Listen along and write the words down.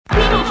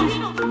It's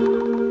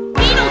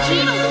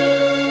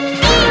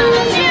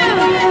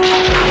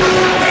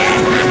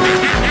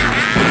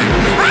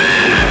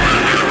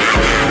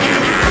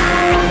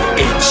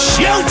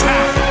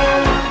showtime!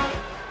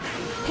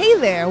 Hey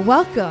there,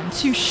 welcome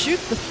to Shoot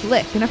the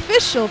Flick, an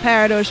official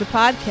Paradoja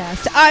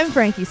podcast. I'm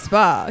Frankie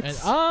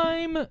Sparks. And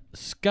I'm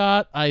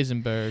Scott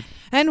Eisenberg.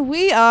 And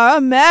we are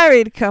a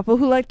married couple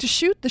who like to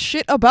shoot the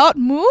shit about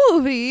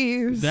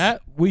movies.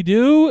 That we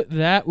do.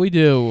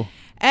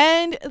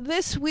 And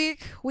this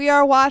week we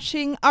are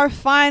watching our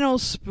final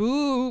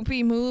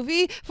spoopy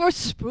movie for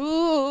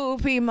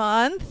Spoopy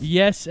Month.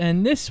 Yes,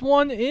 and this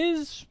one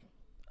is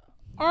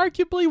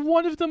arguably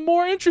one of the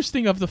more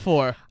interesting of the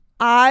four.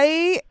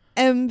 I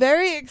am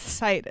very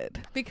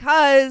excited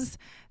because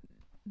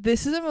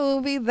this is a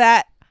movie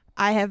that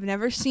I have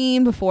never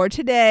seen before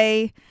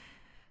today.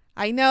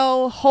 I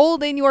know,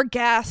 hold in your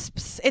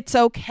gasps. It's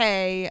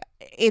okay.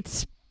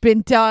 It's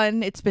been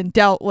done. It's been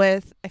dealt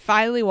with. I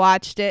finally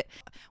watched it.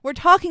 We're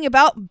talking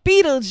about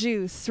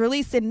Beetlejuice,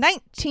 released in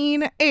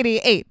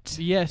 1988.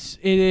 Yes,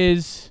 it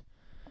is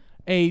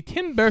a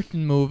Tim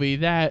Burton movie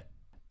that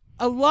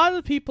a lot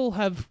of people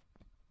have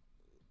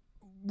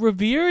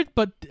revered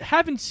but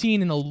haven't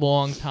seen in a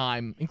long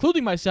time,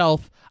 including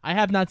myself. I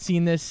have not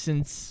seen this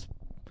since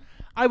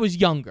I was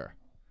younger.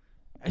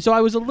 So I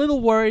was a little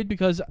worried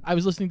because I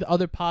was listening to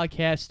other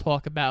podcasts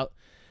talk about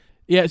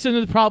some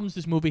of the problems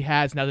this movie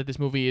has now that this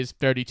movie is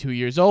 32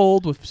 years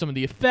old, with some of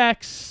the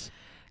effects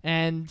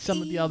and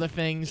some of the other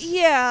things.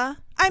 Yeah.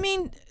 I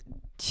mean,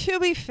 to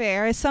be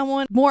fair, as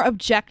someone more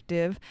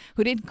objective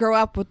who didn't grow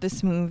up with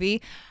this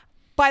movie,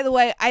 by the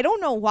way, I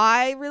don't know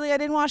why really I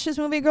didn't watch this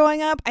movie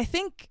growing up. I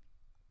think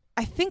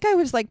I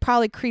was like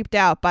probably creeped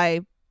out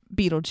by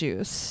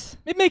Beetlejuice.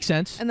 It makes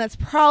sense. And that's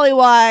probably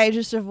why I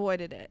just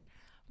avoided it.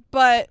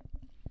 But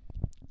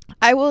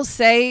I will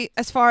say,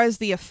 as far as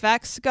the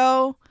effects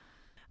go,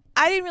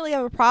 I didn't really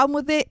have a problem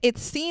with it. It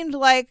seemed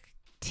like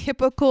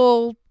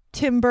typical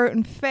Tim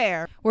Burton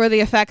fare, where the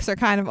effects are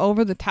kind of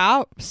over the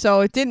top.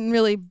 So it didn't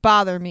really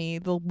bother me,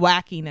 the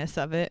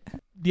wackiness of it.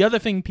 The other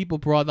thing people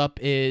brought up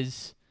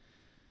is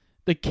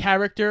the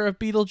character of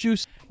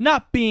Beetlejuice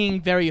not being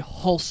very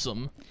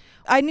wholesome.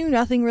 I knew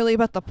nothing really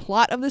about the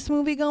plot of this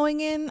movie going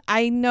in.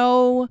 I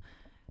know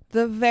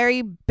the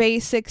very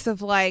basics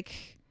of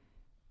like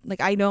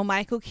I know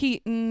Michael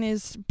Keaton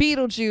is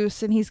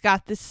Beetlejuice and he's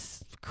got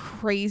this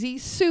crazy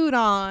suit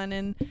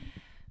on,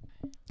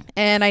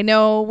 and I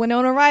know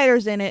Winona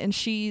Ryder's in it and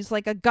she's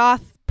like a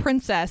goth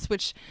princess,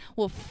 which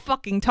we'll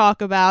fucking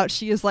talk about.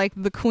 She is like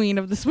the queen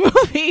of this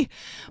movie.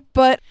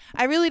 But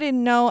I really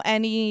didn't know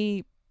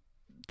anything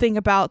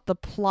about the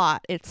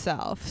plot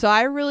itself. So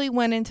I really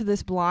went into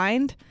this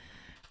blind.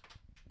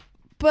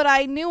 But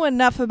I knew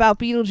enough about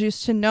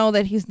Beetlejuice to know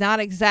that he's not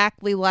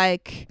exactly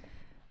like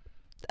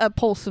a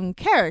wholesome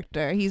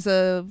character. He's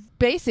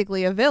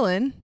basically a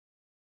villain.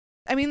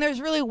 I mean, there's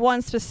really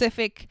one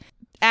specific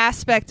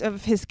aspect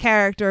of his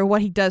character,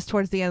 what he does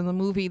towards the end of the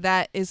movie,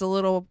 that is a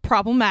little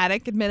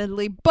problematic,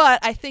 admittedly. But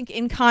I think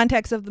in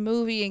context of the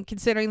movie and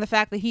considering the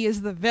fact that he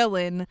is the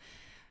villain,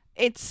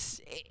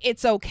 it's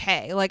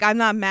okay. Like, I'm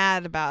not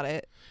mad about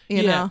it,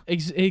 you know?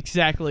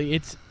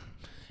 Exactly.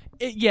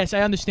 Yes,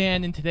 I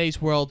understand in today's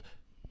world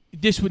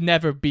this would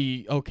never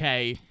be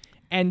okay.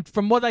 And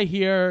from what I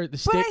hear,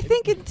 but I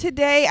think in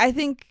today, I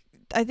think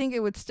it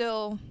would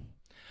still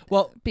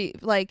be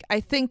like, I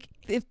think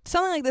if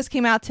something like this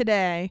came out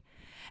today,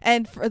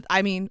 and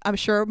I'm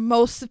sure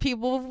most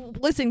people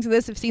listening to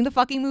this have seen the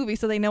fucking movie,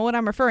 so they know what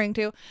I'm referring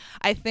to.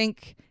 I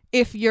think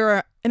if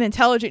you're an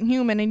intelligent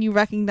human and you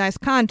recognize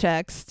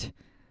context,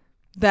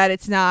 that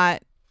it's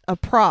not a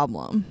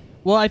problem.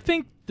 Well, I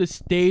think the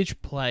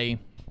stage play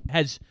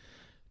has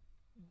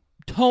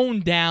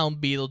toned down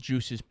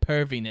Beetlejuice's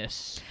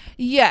perviness.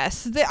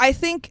 Yes, I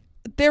think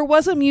there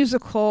was a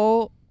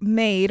musical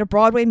made, a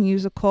Broadway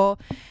musical,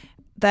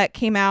 that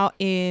came out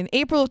in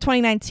April of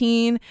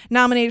 2019,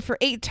 nominated for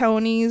 8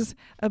 Tonys,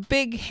 a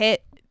big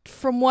hit.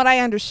 From what I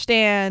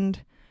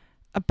understand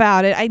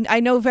about it, I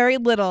know very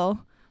little,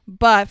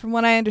 but from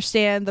what I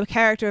understand, the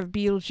character of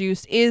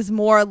Beetlejuice is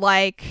more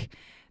like,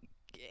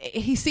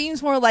 he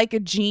seems more like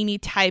a genie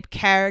type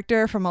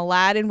character from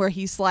Aladdin, where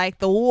he's like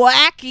the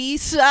wacky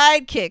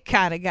sidekick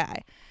kind of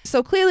guy.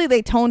 So clearly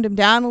they toned him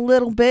down a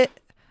little bit.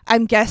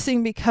 I'm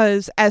guessing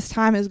because as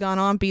time has gone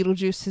on,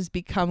 Beetlejuice has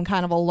become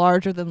kind of a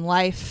larger than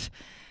life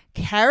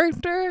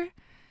character.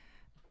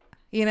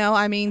 You know,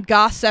 I mean,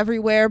 goths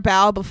everywhere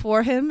bow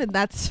before him, and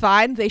that's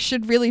fine. They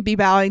should really be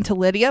bowing to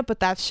Lydia, but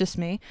that's just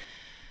me.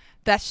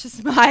 That's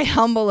just my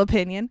humble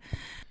opinion.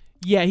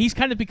 Yeah, he's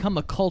kind of become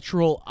a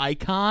cultural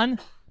icon,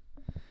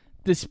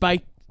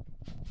 despite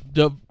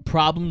the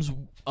problems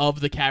of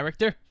the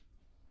character.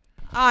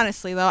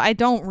 Honestly, though, I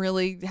don't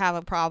really have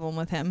a problem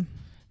with him.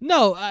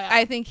 No,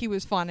 I think he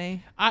was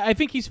funny. I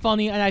think he's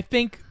funny, and I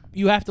think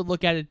you have to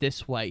look at it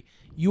this way.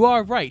 You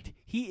are right.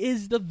 He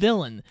is the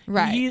villain.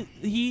 Right.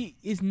 He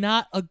is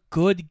not a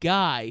good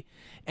guy.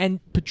 And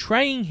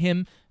portraying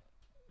him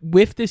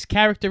with this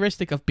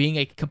characteristic of being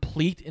a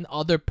complete and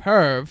utter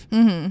perv,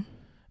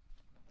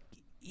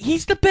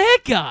 he's the bad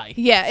guy.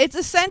 Yeah, it's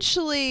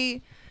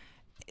essentially,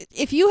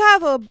 if you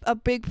have a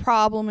big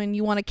problem and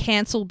you want to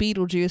cancel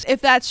Beetlejuice,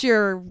 if that's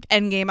your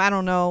end game, I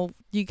don't know,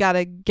 you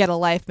gotta get a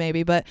life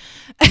maybe, but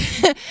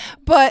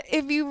but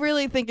if you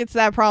really think it's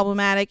that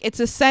problematic, it's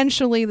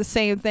essentially the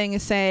same thing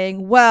as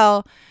saying,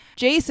 well,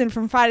 Jason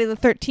from Friday the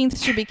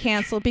 13th should be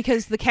canceled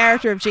because the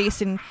character of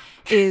Jason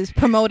is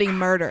promoting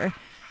murder.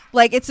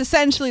 Like, it's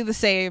essentially the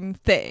same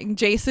thing.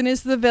 Jason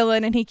is the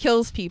villain and he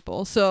kills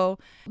people. So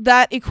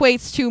that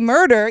equates to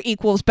murder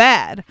equals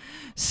bad.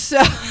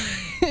 So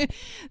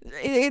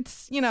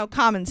it's,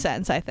 common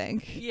sense, I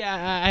think.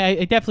 Yeah,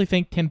 I definitely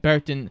think Tim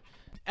Burton,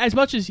 as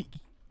much as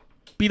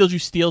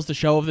Beetlejuice steals the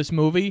show of this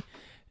movie,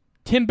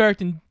 Tim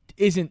Burton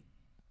isn't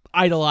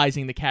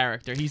idolizing the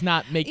character. He's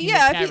not making the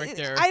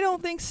character. I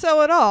don't think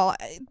so at all.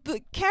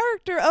 The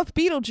character of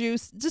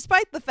Beetlejuice,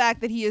 despite the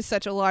fact that he is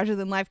such a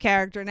larger-than-life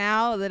character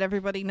now that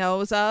everybody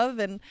knows of,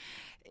 and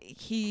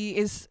he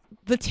is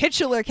the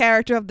titular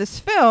character of this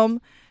film,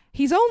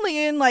 he's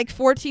only in like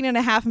 14 and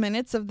a half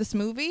minutes of this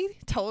movie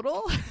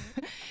total.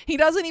 He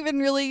doesn't even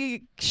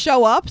really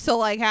show up till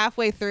like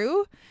halfway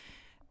through.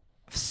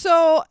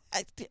 So,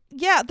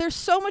 yeah, there's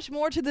so much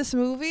more to this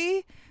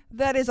movie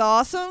that is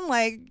awesome.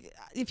 Like,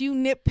 if you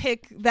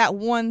nitpick that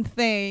one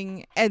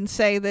thing and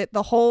say that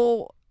the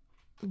whole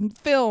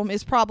film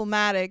is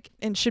problematic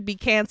and should be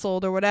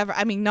canceled or whatever.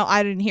 I mean, no,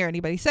 I didn't hear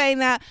anybody saying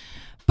that.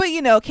 But,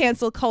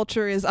 cancel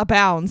culture is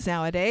abounds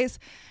nowadays.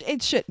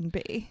 It shouldn't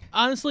be.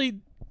 Honestly,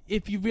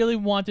 if you really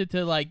wanted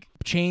to, like,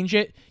 change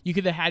it, you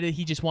could have had it.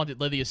 He just wanted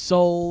Lydia's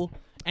soul,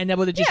 and that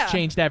would have just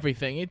changed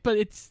everything. But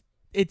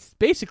it's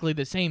basically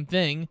the same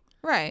thing.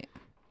 Right.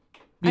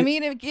 I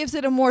mean, it gives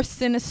it a more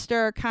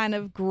sinister kind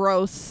of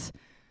gross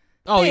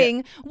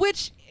thing,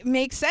 which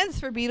makes sense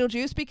for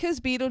Beetlejuice because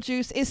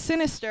Beetlejuice is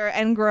sinister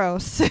and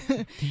gross.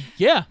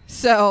 Yeah.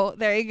 So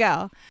there you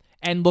go.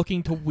 And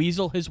looking to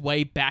weasel his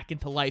way back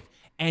into life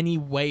any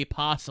way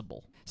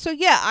possible. So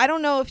yeah, I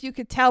don't know if you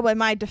could tell by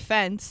my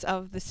defense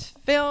of this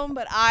film,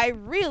 but I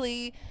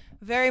really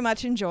very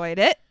much enjoyed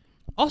it.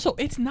 Also,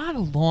 it's not a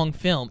long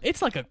film.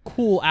 It's like a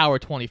cool hour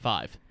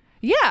 25.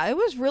 Yeah, it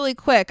was really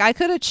quick. I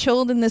could have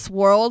chilled in this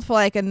world for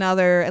like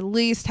another at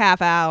least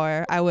half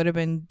hour. I would have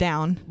been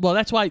down. Well,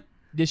 that's why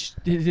this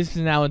has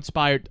now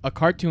inspired a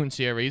cartoon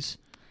series.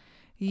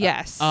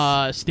 Yes.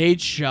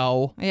 Stage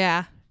show.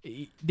 Yeah.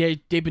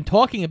 They've been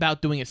talking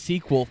about doing a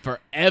sequel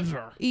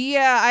forever.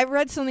 Yeah, I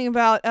read something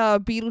about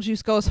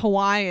Beetlejuice Goes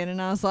Hawaiian,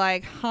 and I was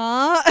like,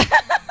 huh?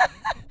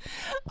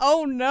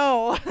 Oh,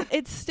 no.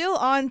 It's still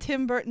on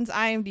Tim Burton's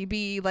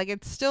IMDb. Like,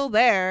 it's still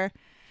there.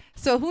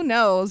 So who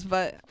knows,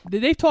 but...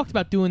 They've talked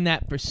about doing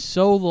that for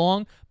so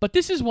long, but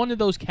this is one of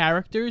those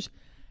characters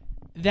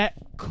that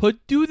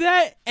could do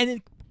that, and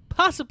it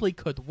possibly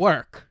could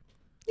work.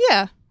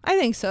 Yeah, I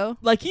think so.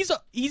 Like, he's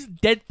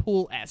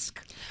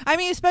Deadpool-esque. I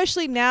mean,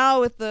 especially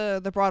now with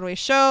the Broadway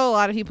show, a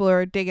lot of people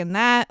are digging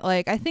that.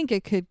 Like, I think they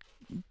could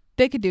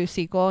do a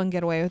sequel and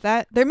get away with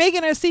that. They're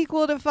making a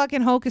sequel to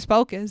fucking Hocus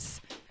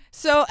Pocus.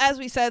 So, as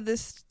we said,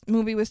 this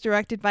movie was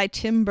directed by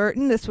Tim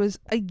Burton. This was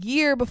a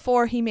year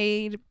before he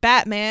made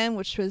Batman,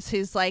 which was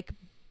his, like,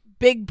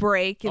 big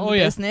break in the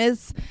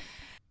business.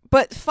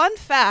 But fun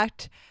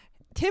fact,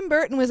 Tim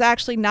Burton was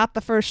actually not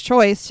the first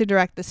choice to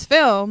direct this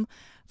film.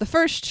 The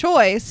first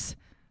choice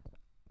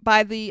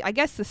by the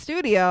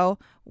studio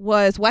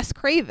was Wes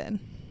Craven.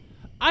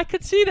 I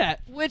could see that.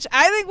 Which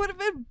I think would have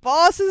been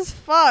boss as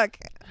fuck.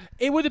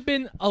 It would have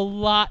been a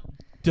lot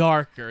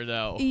darker,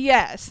 though.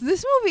 Yes,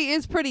 this movie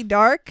is pretty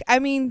dark. I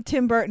mean,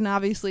 Tim Burton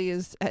obviously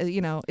is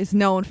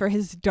known for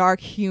his dark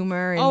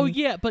humor. And... Oh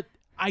yeah, but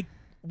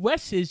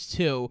Wes is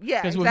too.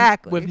 Yeah,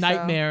 exactly. With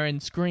Nightmare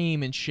and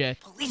Scream and shit.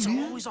 Police are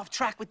always off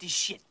track with this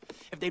shit.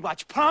 If they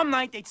watch Prom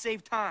Night, they'd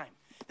save time.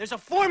 There's a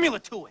formula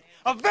to it.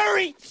 A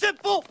very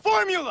simple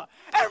formula.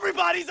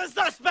 Everybody's a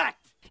suspect.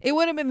 It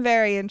would have been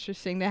very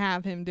interesting to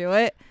have him do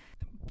it.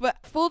 But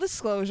full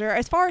disclosure,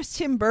 as far as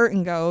Tim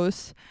Burton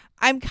goes,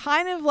 I'm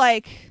kind of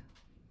like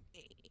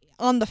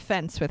on the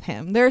fence with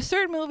him. There are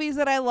certain movies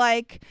that I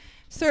like,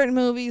 certain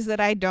movies that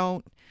I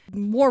don't.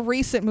 More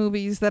recent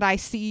movies that I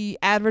see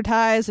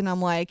advertised and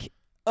I'm like,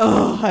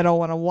 oh, I don't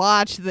want to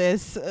watch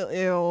this.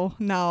 Ew,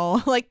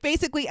 no. Like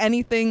basically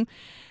anything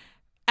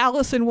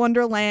Alice in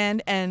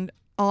Wonderland and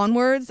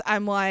onwards,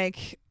 I'm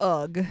like,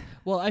 ugh.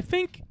 Well, I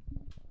think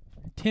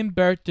Tim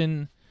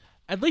Burton,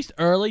 at least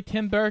early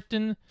Tim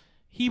Burton,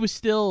 he was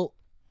still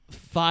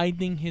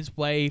finding his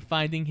way,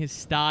 finding his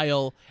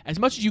style. As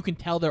much as you can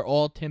tell they're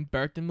all Tim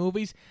Burton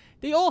movies,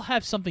 they all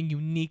have something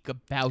unique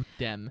about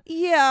them.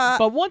 Yeah.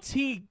 But once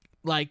he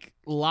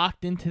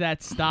locked into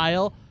that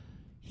style,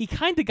 he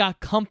kind of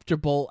got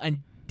comfortable and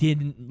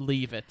didn't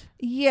leave it.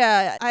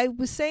 Yeah, I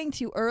was saying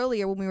to you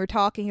earlier when we were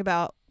talking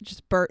about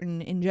just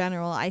Burton in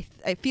general,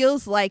 it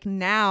feels like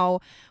now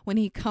when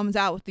he comes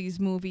out with these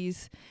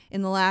movies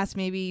in the last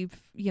maybe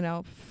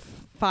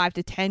 5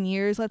 to 10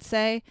 years, let's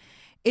say,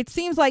 it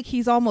seems like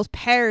he's almost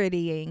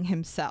parodying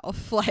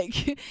himself.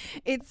 Like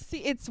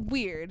it's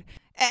weird.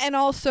 And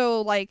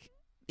also like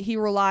he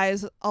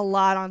relies a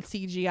lot on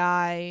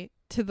CGI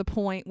to the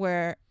point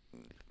where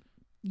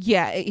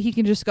yeah, he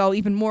can just go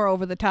even more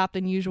over the top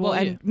than usual Well,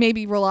 and yeah.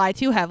 maybe rely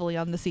too heavily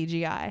on the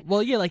CGI.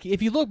 Well, yeah, like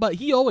if you look, but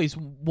he always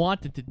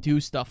wanted to do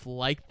stuff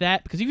like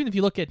that because even if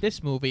you look at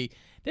this movie,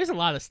 there's a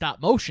lot of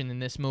stop motion in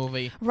this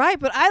movie. Right,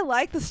 but I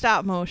like the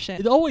stop motion.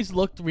 It always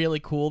looked really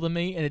cool to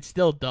me, and it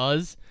still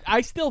does.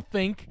 I still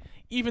think,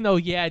 even though,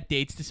 yeah, it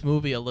dates this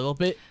movie a little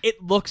bit,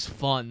 it looks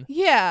fun.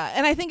 Yeah,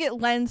 and I think it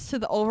lends to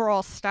the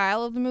overall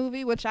style of the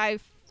movie, which I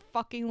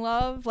fucking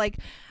love. Like,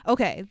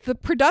 okay, the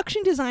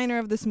production designer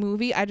of this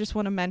movie, I just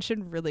want to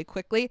mention really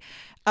quickly,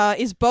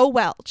 is Bo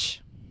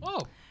Welch.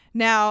 Oh.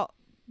 Now,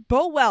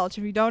 Bo Welch,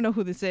 if you don't know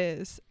who this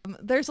is,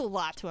 there's a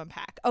lot to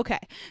unpack. Okay,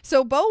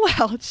 so Bo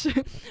Welch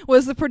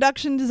was the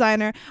production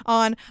designer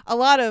on a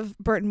lot of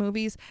Burton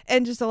movies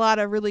and just a lot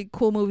of really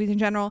cool movies in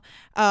general.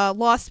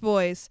 Lost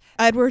Boys,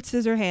 Edward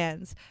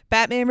Scissorhands,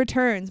 Batman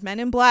Returns, Men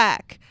in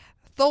Black,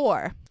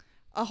 Thor,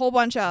 a whole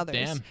bunch of others.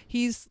 Damn.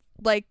 He's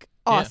like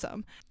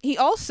awesome. He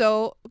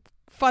also,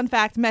 fun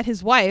fact, met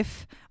his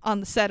wife on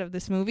the set of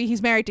this movie.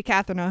 He's married to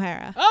Catherine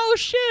O'Hara. Oh,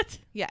 shit.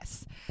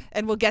 Yes,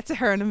 and we'll get to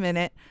her in a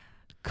minute.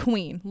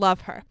 Queen,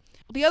 love her.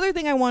 The other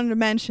thing I wanted to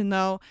mention,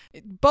 though,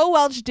 Bo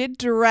Welch did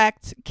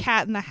direct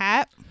Cat in the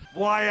Hat.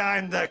 Why,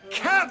 I'm the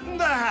Cat in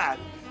the Hat.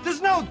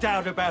 There's no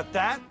doubt about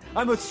that.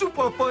 I'm a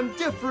super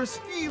fundiferous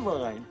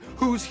feline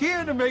who's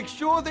here to make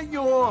sure that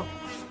you're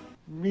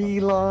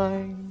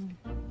me-line,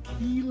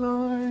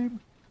 key-line,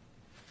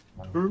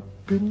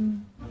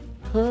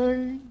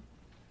 turpentine.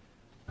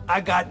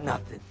 I got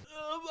nothing.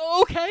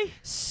 Okay.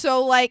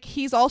 So, like,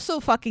 he's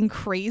also fucking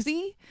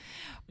crazy,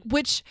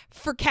 which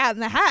for Cat in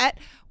the Hat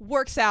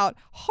works out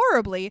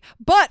horribly,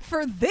 but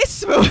for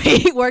this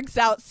movie works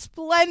out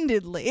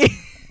splendidly.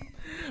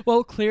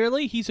 Well,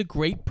 clearly, he's a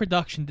great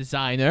production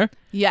designer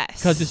Yes.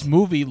 because this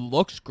movie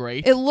looks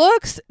great. It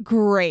looks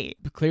great.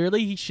 But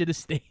clearly, he should have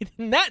stayed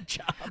in that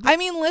job. I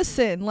mean,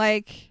 listen,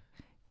 like,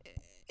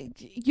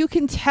 you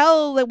can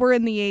tell that we're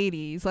in the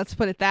 80s, let's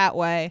put it that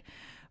way.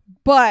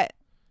 But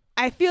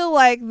I feel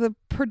like the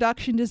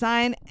production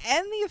design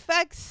and the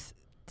effects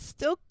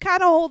still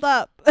kind of hold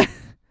up,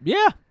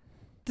 Yeah.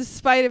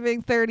 despite it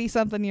being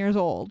 30-something years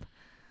old.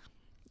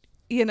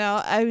 You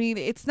know, I mean,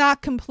 it's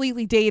not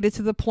completely dated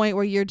to the point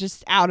where you're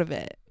just out of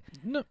it.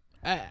 No,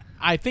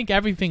 I think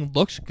everything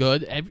looks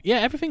good.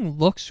 Everything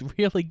looks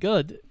really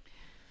good.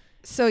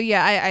 So,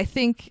 yeah, I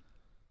think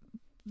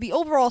the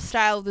overall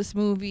style of this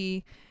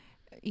movie,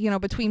 you know,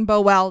 between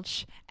Bo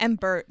Welch and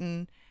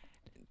Burton,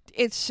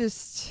 it's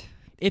just...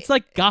 It's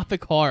like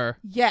gothic horror.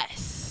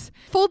 Yes.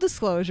 Full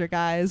disclosure,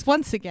 guys.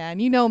 Once again,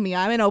 you know me.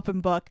 I'm an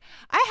open book.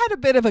 I had a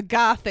bit of a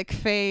gothic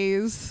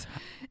phase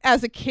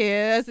as a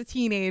kid, as a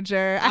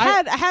teenager.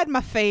 I had my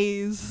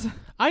phase.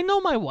 I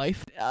know my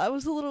wife. I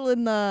was a little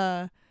in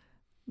the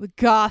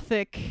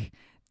gothic,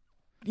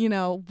 you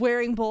know,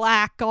 wearing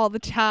black all the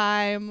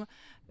time.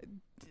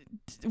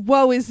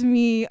 Woe is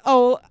me.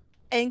 Oh,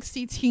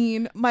 angsty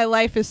teen. My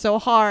life is so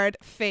hard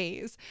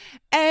phase.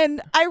 And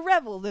I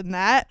reveled in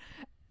that.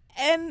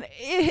 And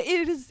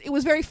it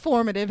was very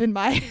formative in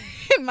my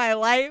in my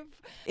life.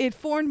 It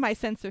formed my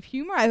sense of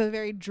humor. I have a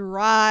very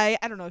dry,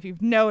 I don't know if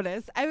you've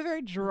noticed, I have a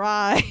very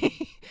dry,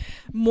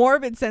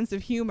 morbid sense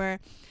of humor,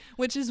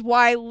 which is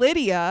why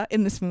Lydia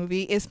in this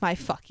movie is my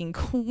fucking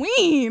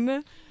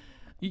queen.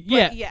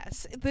 Yeah. But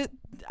yes,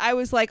 I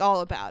was like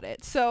all about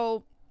it.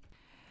 So,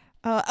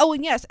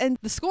 and yes, and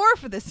the score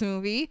for this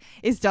movie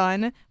is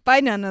done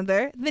by none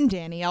other than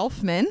Danny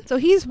Elfman. So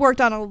he's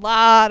worked on a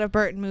lot of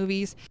Burton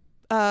movies.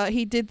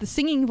 He did the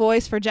singing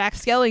voice for Jack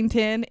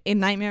Skellington in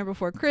Nightmare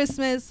Before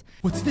Christmas.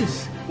 What's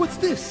this? What's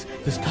this?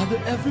 There's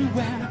color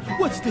everywhere.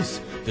 What's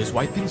this? There's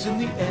white things in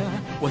the air.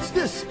 What's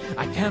this?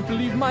 I can't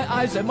believe my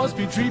eyes. I must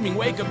be dreaming.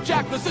 Wake up,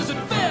 Jack. This isn't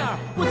fair.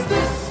 What's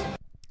this?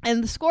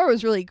 And the score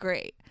was really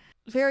great.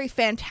 Very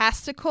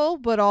fantastical,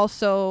 but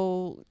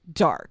also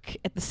dark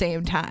at the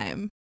same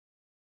time.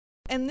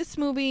 And this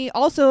movie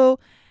also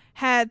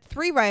had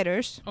 3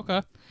 writers,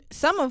 Okay.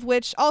 some of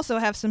which also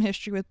have some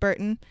history with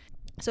Burton.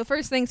 So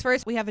first things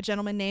first, we have a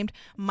gentleman named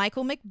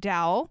Michael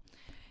McDowell.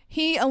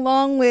 He,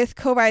 along with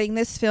co-writing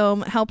this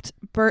film, helped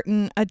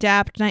Burton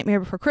adapt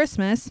Nightmare Before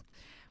Christmas.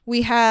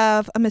 We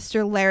have a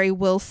Mr. Larry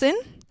Wilson,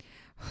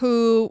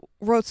 who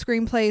wrote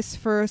screenplays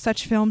for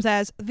such films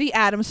as The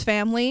Addams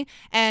Family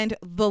and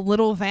The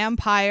Little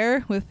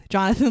Vampire with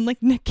Jonathan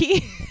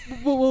Lipnicki.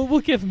 We'll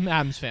give him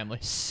Addams Family.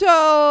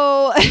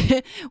 So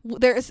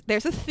there's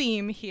a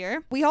theme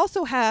here. We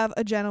also have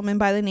a gentleman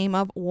by the name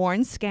of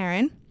Warren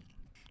Scarron,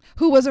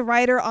 who was a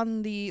writer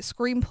on the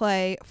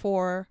screenplay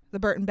for the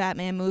Burton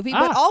Batman movie,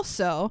 but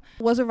also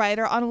was a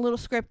writer on a little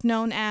script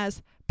known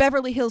as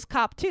Beverly Hills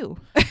Cop 2.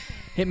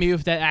 Hit me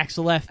with that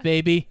Axel F,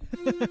 baby.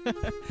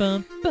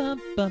 Bum, bum,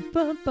 bum,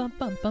 bum, bum, bum,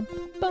 bum,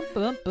 bum,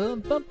 bum, bum,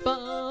 bum,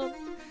 bum.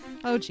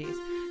 Oh, jeez.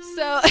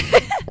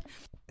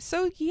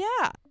 So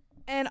yeah.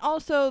 And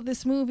also,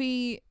 this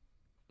movie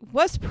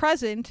was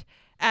present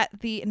at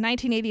the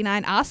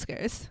 1989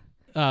 Oscars.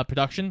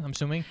 Production, I'm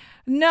assuming.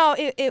 No,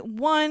 it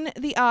won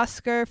the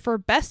Oscar for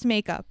Best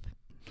Makeup,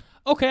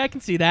 Okay, I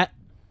can see that.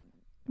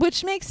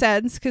 which makes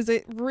sense because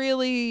it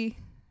really...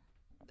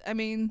 I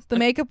mean, the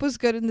makeup was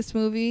good in this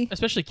movie.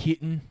 Especially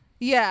Keaton.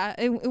 Yeah,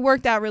 it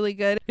worked out really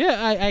good.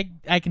 Yeah,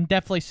 I can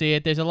definitely see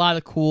it. There's a lot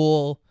of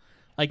cool,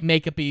 like,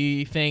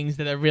 makeup-y things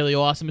that are really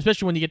awesome,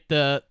 especially when you get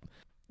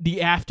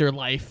the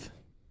afterlife,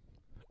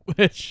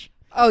 which...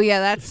 Oh, yeah,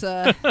 that's,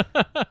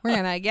 we're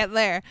gonna get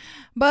there.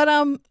 But,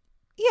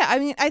 yeah, I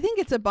mean, I think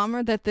it's a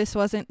bummer that this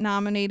wasn't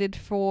nominated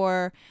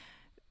for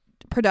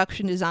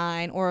production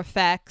design or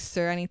effects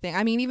or anything.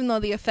 I mean, even though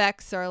the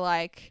effects are,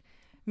 like,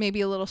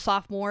 maybe a little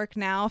sophomoric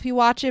now if you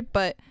watch it,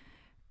 but,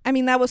 I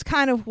mean, that was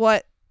kind of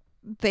what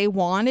they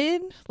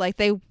wanted. Like,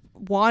 they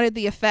wanted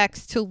the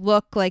effects to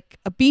look like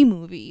a B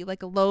movie,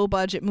 like a low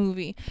budget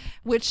movie,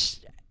 which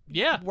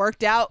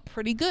worked out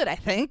pretty good, I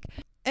think.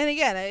 And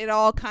again, it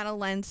all kind of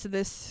lends to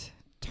this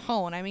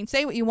tone. I mean,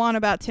 say what you want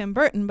about Tim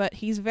Burton, but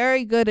he's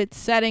very good at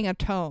setting a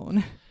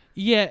tone.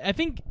 Yeah, I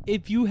think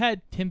if you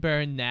had Tim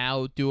Burton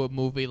now do a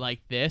movie like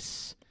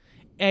this,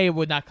 it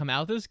would not come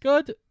out as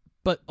good,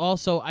 but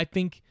also I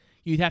think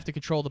you'd have to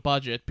control the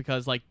budget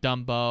because, like,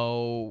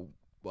 Dumbo,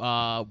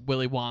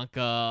 Willy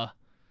Wonka,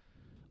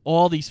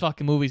 all these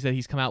fucking movies that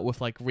he's come out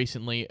with, like,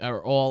 recently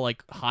are all,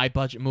 like, high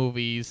budget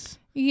movies.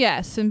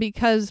 Yes, and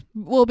because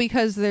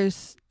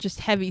there's just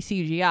heavy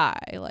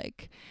CGI.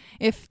 Like,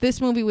 if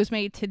this movie was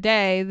made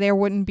today, there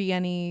wouldn't be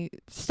any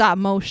stop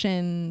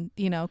motion,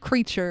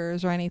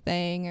 creatures or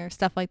anything or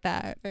stuff like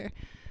that.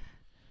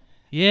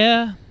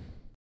 Yeah.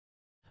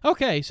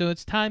 Okay, so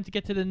it's time to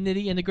get to the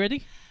nitty and the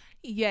gritty.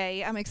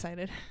 Yay, I'm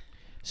excited.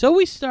 So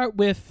we start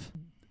with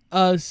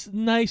a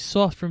nice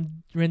soft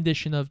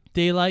rendition of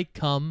Daylight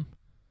Come,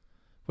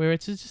 where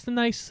it's just a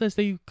nice as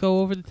they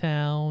go over the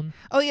town.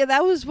 Oh, yeah,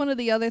 that was one of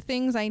the other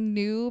things I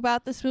knew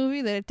about this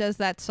movie, that it does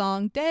that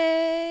song,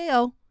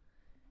 Day-O,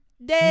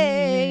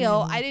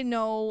 Day-O. I didn't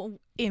know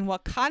in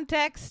what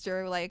context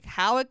or, like,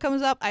 how it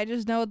comes up. I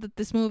just know that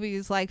this movie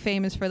is, like,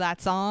 famous for that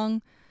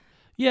song.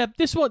 Yeah,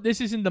 this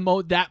isn't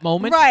that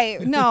moment.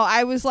 Right. No,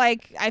 I was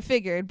like, I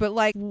figured, but,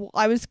 like,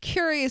 I was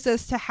curious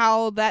as to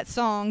how that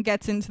song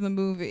gets into the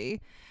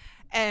movie.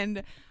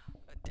 And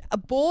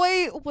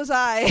boy, was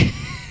I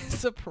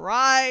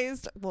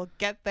surprised. We'll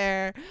get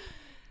there.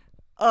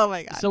 Oh,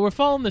 my God. So we're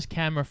following this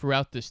camera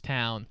throughout this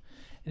town,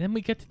 and then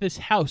we get to this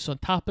house on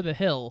top of the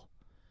hill,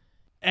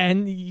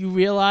 and you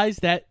realize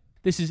that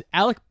this is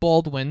Alec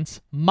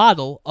Baldwin's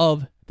model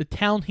of the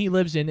town he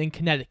lives in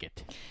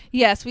Connecticut.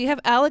 Yes, we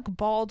have Alec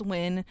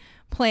Baldwin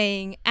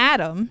playing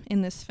Adam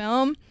in this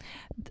film.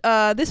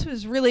 This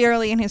was really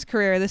early in his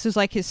career. This was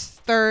like his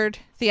third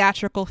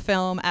theatrical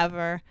film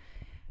ever.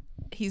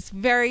 He's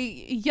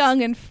very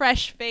young and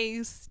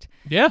fresh-faced.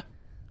 Yeah.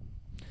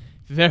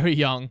 Very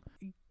young.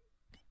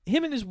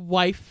 Him and his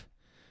wife,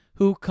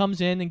 who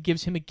comes in and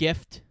gives him a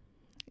gift.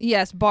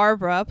 Yes,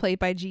 Barbara, played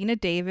by Gina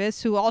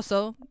Davis, who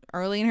also,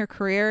 early in her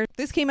career,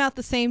 this came out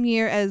the same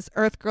year as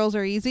Earth Girls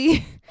Are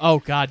Easy. Oh,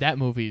 God, that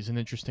movie is an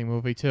interesting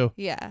movie, too.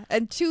 Yeah,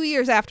 and 2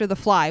 years after The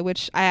Fly,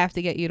 which I have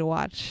to get you to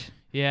watch.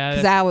 Yeah.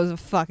 Because that was a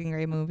fucking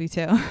great movie,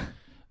 too.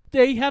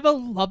 They have a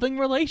loving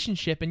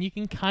relationship, and you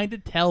can kind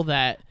of tell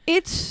that.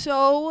 It's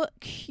so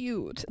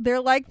cute.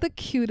 They're like the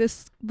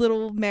cutest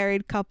little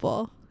married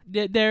couple.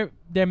 They're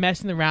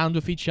messing around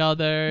with each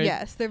other.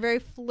 Yes, they're very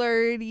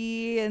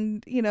flirty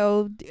and,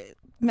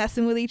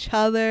 messing with each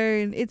other,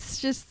 and it's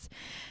just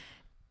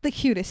the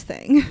cutest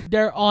thing.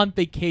 They're on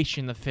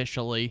vacation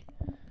officially,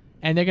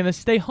 and they're gonna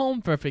stay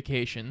home for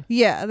vacation.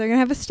 Yeah, they're gonna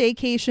have a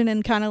staycation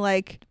and kind of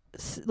like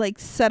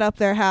set up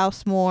their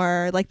house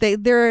more. Like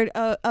they're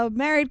a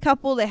married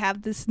couple. They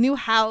have this new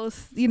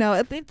house.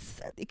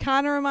 It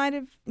kind of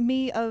reminded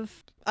me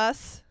of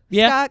us,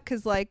 Scott,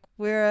 because like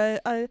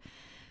we're a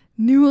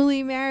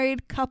newly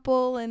married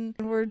couple and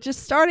we're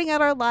just starting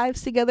out our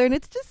lives together, and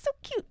it's just so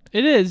cute.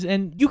 It is,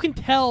 and you can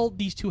tell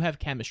these two have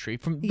chemistry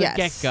from the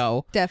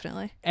get-go.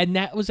 Definitely. And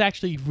that was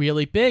actually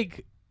really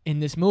big in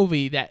this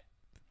movie, that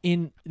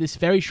in this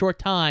very short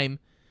time,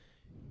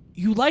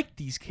 you like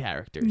these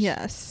characters.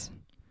 Yes.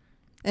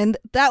 And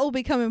that will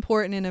become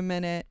important in a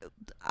minute.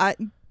 Go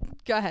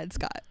ahead,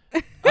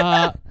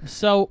 Scott.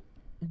 So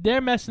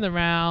they're messing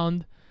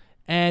around,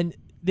 and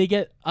they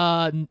get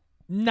a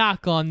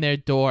knock on their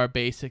door,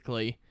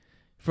 basically,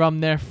 from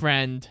their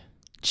friend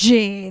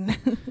Jane.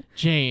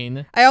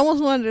 Jane. I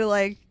almost wanted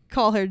to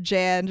call her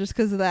Jan just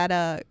because of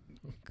that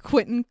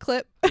Quentin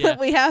clip that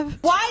we have.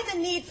 Why the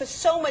need for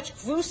so much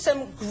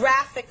gruesome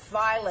graphic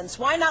violence?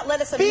 Why not let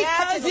us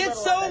imagine because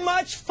it's so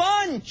much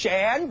fun,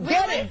 Jan.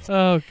 Get it?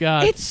 Oh,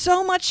 God. It's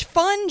so much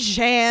fun,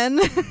 Jan.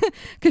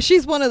 Because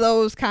she's one of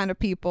those kind of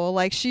people.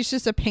 Like, she's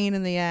just a pain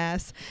in the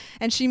ass.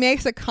 And she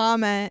makes a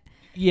comment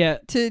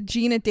to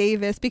Gina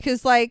Davis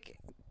because,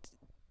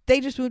 they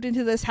just moved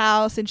into this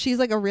house, and she's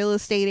a real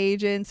estate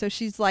agent, so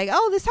she's like,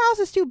 oh, this house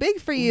is too big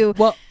for you.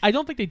 Well, I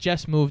don't think they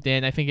just moved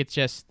in. I think it's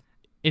just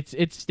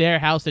it's their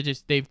house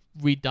that they've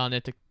redone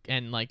it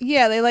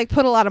yeah, they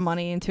put a lot of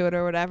money into it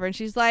or whatever, and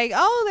she's like,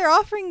 oh, they're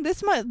offering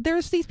this much,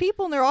 there's these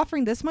people and they're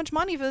offering this much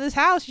money for this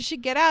house, you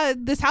should get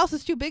out, this house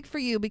is too big for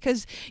you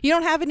because you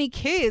don't have any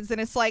kids.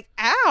 And it's like,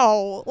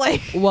 ow.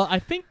 Well, I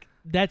think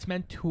that's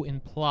meant to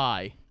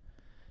imply,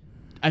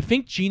 I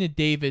think Gina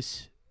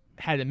Davis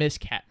had a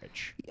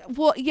miscarriage.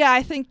 Well, yeah,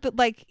 I think that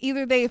like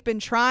either they've been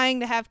trying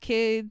to have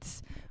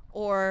kids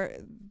or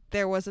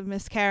there was a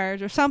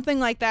miscarriage or something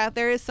like that.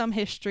 There is some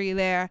history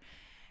there.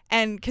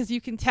 And because you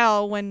can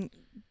tell when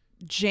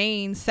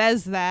Jane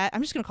says that,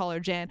 I'm just going to call her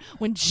Jan.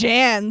 When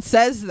Jan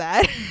says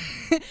that,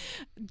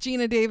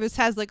 Gina Davis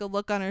has like a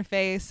look on her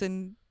face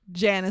and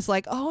Jan is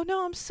like, oh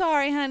no, I'm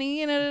sorry, honey.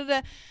 You know,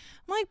 I'm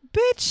like,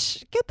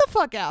 bitch, get the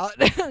fuck out.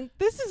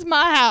 This is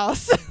my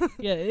house.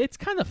 Yeah, it's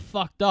kind of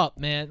fucked up,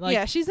 man. Like,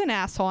 yeah, she's an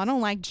asshole. I don't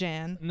like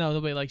Jan. no,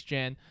 nobody likes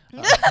Jan.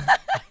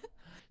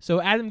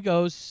 So Adam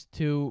goes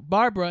to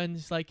Barbara and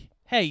is like,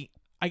 hey,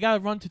 I got to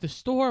run to the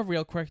store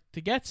real quick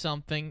to get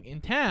something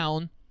in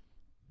town.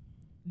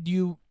 Do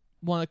you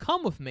want to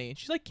come with me? And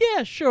she's like,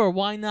 yeah, sure,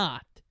 why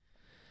not?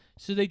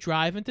 So they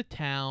drive into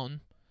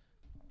town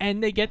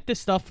and they get the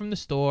stuff from the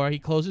store. He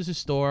closes the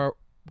store,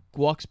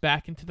 walks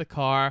back into the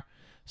car,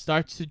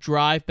 starts to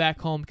drive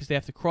back home because they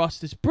have to cross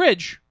this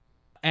bridge.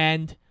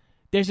 And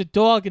there's a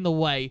dog in the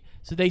way.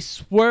 So they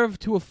swerve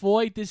to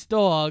avoid this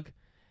dog.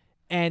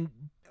 And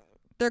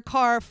their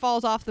car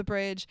falls off the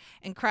bridge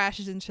and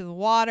crashes into the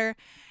water.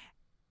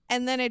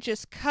 And then it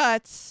just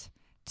cuts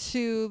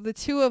to the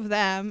two of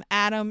them,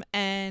 Adam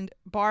and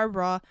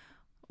Barbara,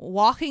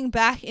 walking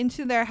back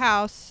into their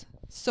house,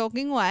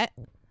 soaking wet.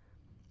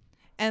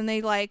 And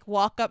they like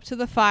walk up to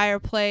the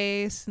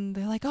fireplace and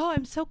they're like, oh,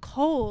 I'm so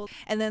cold.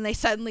 And then they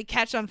suddenly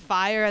catch on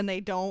fire and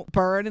they don't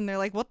burn. And they're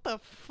like, what the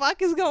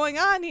fuck is going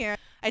on here?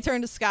 I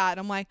turn to Scott and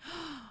I'm like,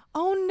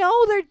 oh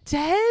no, they're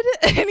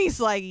dead. And he's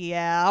like,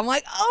 yeah. I'm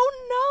like,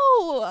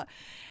 oh no.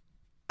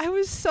 I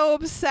was so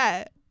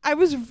upset. I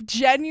was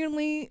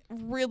genuinely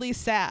really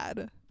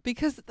sad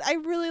because I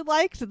really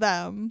liked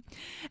them.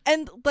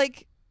 And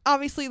like,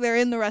 obviously they're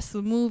in the rest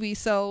of the movie,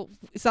 so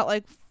it's not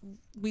like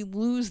we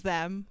lose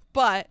them,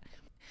 but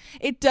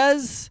it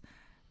does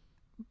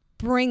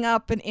bring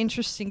up an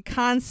interesting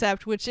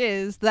concept, which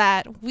is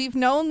that we've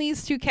known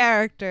these two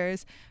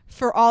characters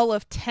for all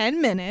of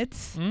 10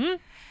 minutes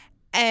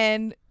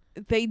and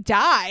they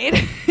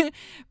died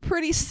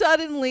pretty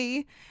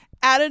suddenly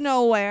out of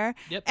nowhere.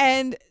 Yep.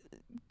 And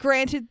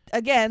granted,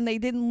 again, they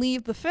didn't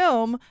leave the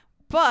film,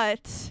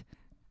 but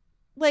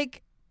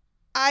like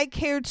I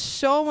cared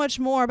so much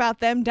more about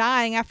them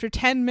dying after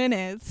 10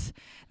 minutes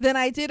than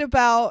I did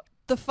about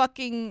the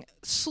fucking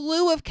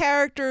slew of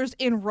characters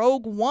in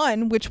Rogue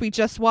One, which we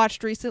just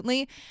watched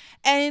recently,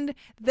 and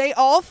they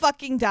all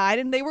fucking died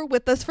and they were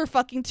with us for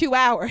fucking 2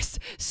 hours.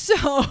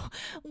 So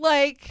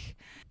like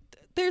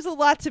there's a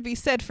lot to be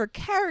said for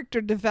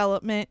character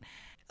development.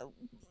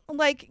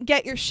 Like,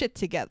 get your shit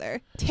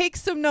together. Take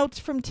some notes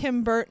from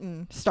Tim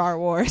Burton, Star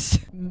Wars.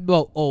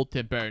 Well, old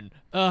Tim Burton.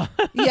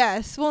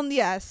 Yes. Well,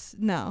 yes.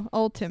 No.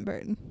 Old Tim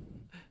Burton.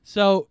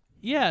 So,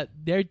 yeah,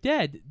 they're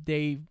dead.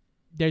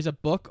 There's a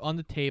book on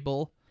the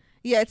table.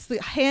 Yeah, it's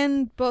the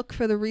handbook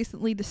for the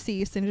recently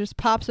deceased, and it just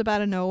pops up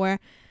out of nowhere.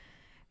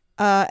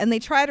 And they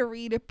try to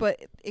read it,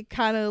 but it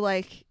kind of,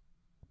 like...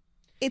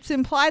 It's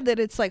implied that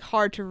it's like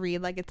hard to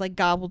read, like it's like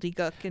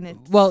gobbledygook, and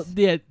it's Well,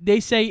 yeah,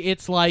 they say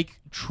it's like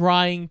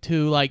trying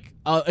to like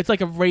it's like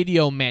a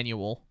radio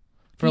manual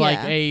for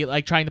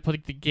like trying to put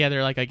it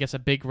together, like I guess a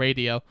big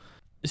radio.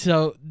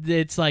 So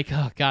it's like,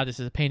 oh god, this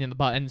is a pain in the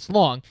butt, and it's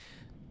long.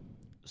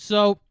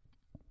 So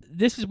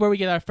this is where we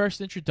get our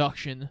first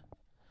introduction,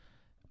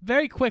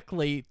 very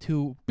quickly,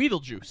 to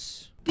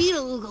Beetlejuice.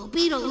 Beetle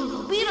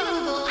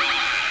Oogle.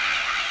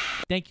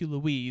 Thank you,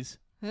 Louise.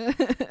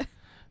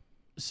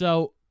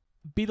 So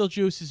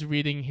Beetlejuice is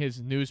reading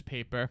his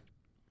newspaper,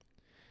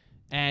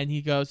 and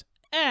he goes,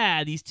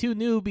 these two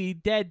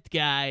newbie dead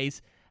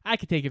guys. I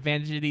could take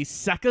advantage of these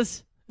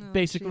suckers.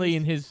 Basically,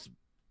 in his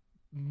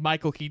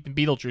Michael Keaton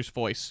Beetlejuice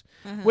voice,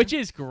 which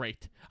is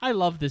great. I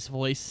love this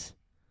voice.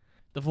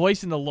 The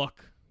voice and the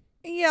look.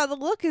 Yeah, the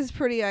look is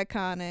pretty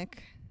iconic.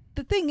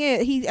 The thing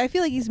is, I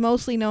feel like he's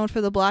mostly known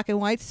for the black and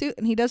white suit,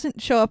 and he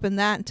doesn't show up in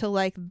that until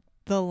like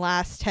the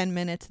last 10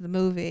 minutes of the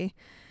movie.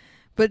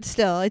 But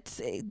still,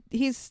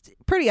 he's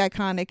pretty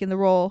iconic in the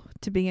role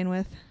to begin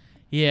with.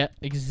 Yeah,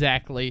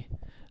 exactly.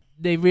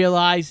 They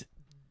realize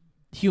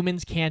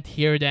humans can't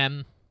hear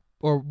them,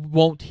 or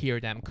won't hear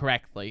them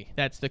correctly.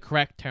 That's the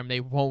correct term. They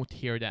won't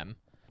hear them.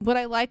 What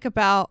I like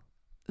about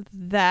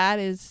that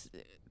is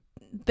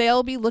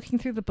they'll be looking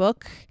through the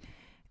book,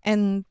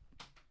 and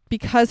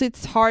because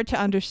it's hard to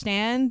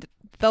understand,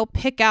 they'll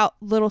pick out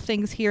little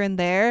things here and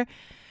there.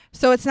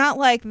 So it's not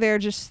like they're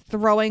just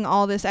throwing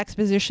all this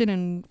exposition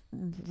and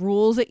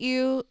rules at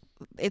you.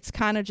 It's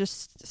kind of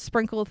just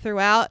sprinkled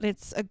throughout. And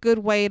it's a good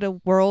way to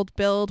world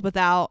build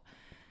without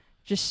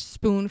just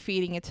spoon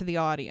feeding it to the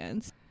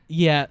audience.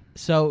 Yeah,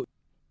 so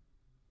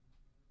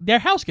their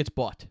house gets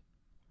bought.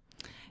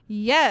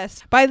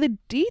 Yes, by the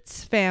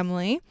Dietz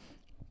family,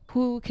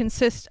 who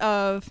consist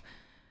of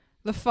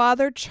the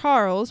father,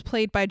 Charles,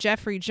 played by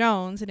Jeffrey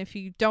Jones. And if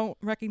you don't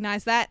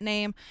recognize that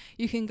name,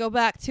 you can go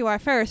back to our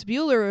Ferris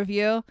Bueller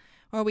review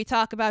where we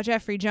talk about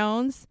Jeffrey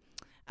Jones.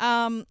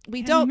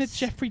 We don't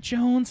Jeffrey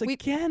Jones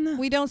again.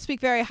 We don't speak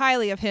very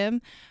highly of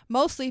him,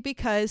 mostly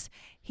because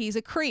he's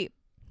a creep.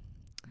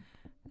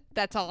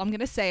 That's all I'm going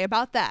to say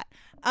about that.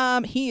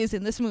 He is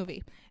in this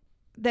movie.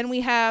 Then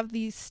we have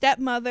the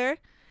stepmother,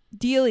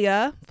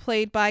 Delia,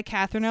 played by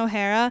Catherine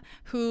O'Hara,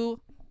 who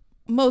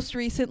most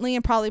recently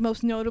and probably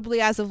most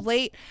notably as of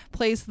late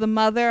plays the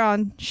mother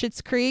on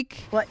Schitt's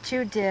Creek. What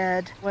you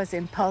did was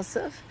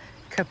impulsive,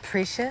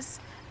 capricious,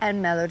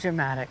 and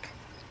melodramatic.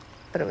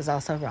 But it was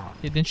also wrong.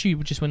 Yeah, didn't she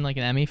just win like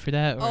an Emmy for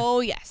that? Or? Oh,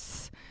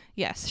 yes.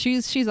 Yes,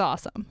 she's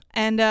awesome.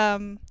 And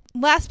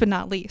last but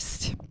not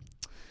least,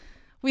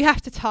 we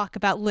have to talk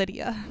about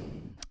Lydia,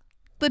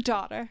 the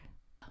daughter,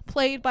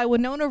 played by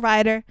Winona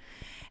Ryder.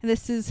 And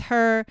this is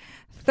her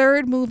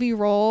third movie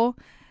role.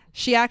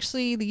 She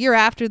actually, the year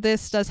after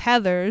this, does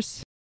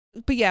Heathers.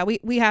 But yeah,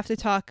 we have to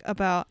talk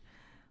about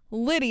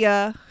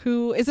Lydia,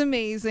 who is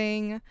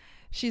amazing.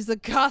 She's a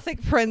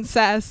gothic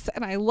princess,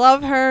 and I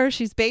love her.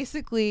 She's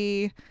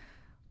basically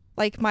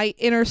like my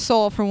inner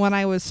soul from when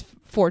I was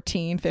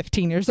 14,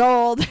 15 years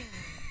old.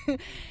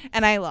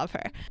 And I love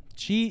her.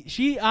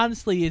 She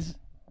honestly is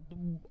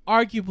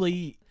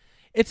arguably,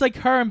 it's like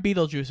her and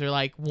Beetlejuice are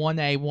like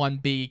 1A,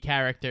 1B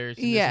characters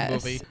in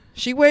this movie.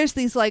 She wears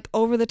these like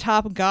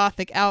over-the-top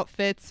gothic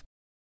outfits,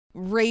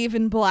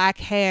 raven black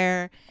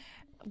hair,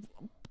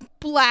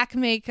 black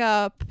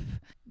makeup,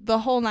 the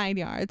whole 9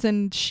 yards.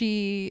 And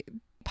she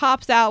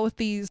pops out with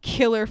these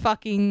killer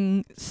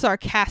fucking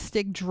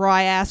sarcastic,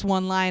 dry-ass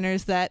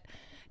one-liners that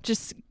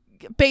just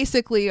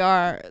basically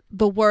are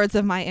the words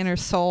of my inner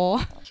soul.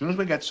 As soon as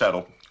we get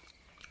settled,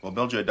 we'll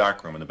build you a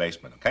dark room in the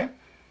basement, okay?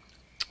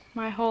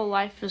 My whole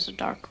life is a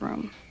dark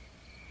room.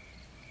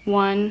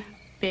 One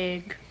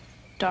big,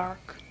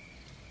 dark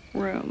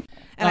room.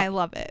 And I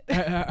love it.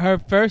 Her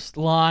first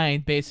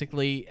line,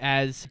 basically,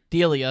 as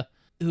Delia,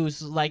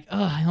 who's like,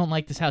 oh, I don't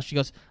like this house. She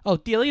goes, oh,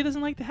 Delia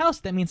doesn't like the house?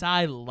 That means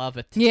I love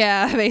it.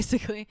 Yeah,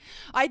 basically.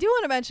 I do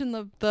want to mention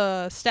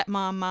the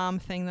stepmom mom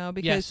thing, though,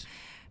 because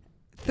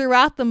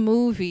throughout the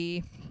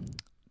movie,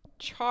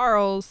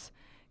 Charles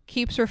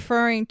keeps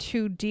referring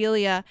to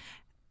Delia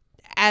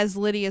as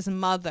Lydia's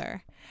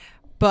mother,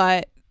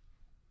 but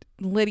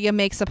Lydia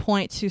makes a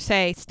point to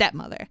say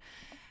stepmother.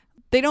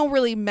 They don't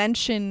really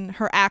mention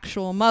her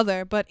actual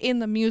mother, but in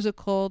the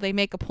musical, they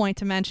make a point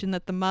to mention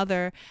that the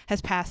mother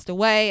has passed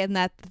away and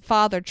that the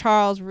father,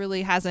 Charles,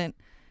 really hasn't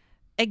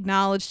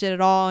acknowledged it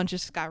at all and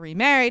just got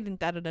remarried and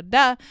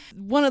da-da-da-da.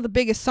 One of the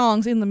biggest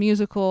songs in the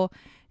musical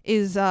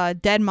is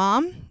Dead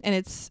Mom, and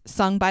it's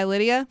sung by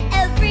Lydia.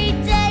 Every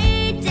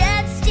day,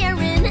 Dad's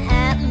staring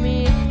at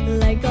me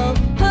like, oh,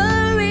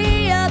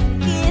 hurry up,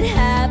 get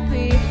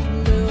happy,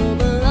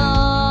 move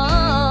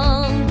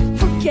along,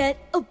 forget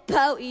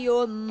about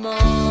your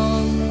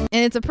mom.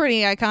 And it's a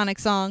pretty iconic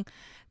song.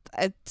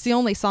 It's the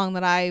only song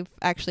that I've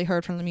actually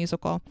heard from the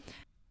musical.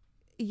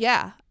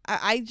 Yeah,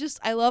 I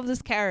love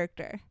this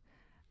character.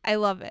 I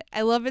love it.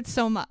 I love it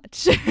so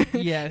much.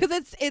 Yeah.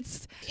 Because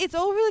it's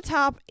over the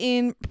top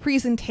in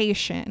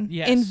presentation,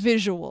 in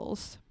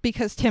visuals,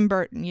 because Tim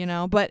Burton, you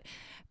know, but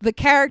the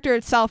character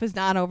itself is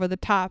not over the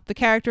top. The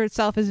character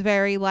itself is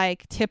very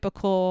like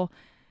typical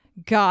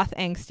goth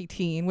angsty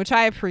teen, which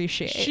I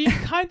appreciate. She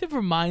kind of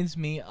reminds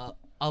me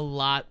a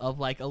lot of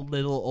like a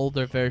little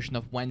older version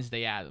of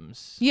Wednesday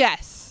Addams.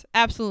 Yes,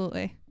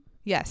 absolutely.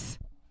 Yes.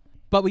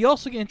 But we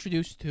also get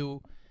introduced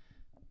to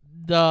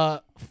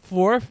the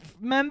fourth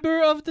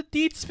member of the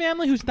Dietz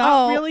family, who's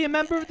not really a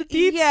member of the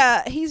Dietz.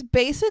 Yeah, he's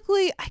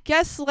basically, I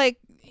guess, like,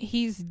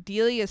 he's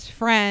Delia's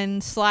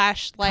friend /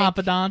 like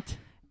confidant.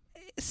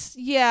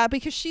 Yeah,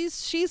 because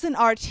she's an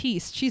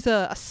artiste. She's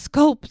a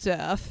sculptor,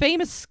 a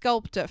famous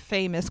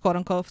quote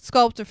unquote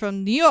sculptor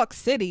from New York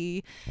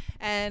City,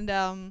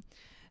 and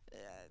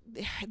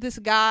this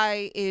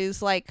guy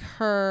is like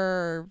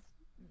her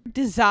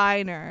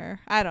designer.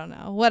 I don't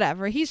know,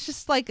 whatever. He's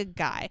just like a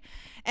guy.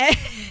 And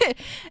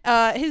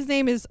his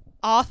name is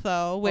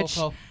Otho, which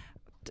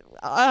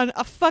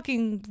a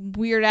fucking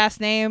weird ass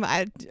name.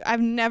 I've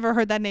never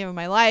heard that name in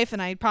my life,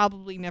 and I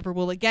probably never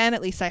will again.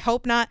 At least I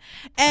hope not.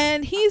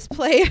 And he's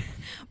played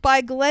by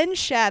Glenn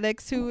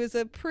Shaddix, who is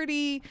a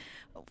pretty,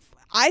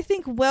 I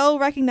think, well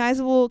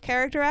recognizable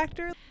character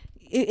actor.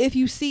 If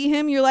you see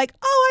him, you're like,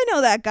 oh, I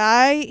know that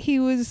guy. He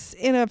was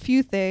in a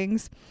few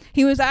things.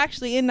 He was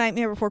actually in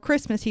Nightmare Before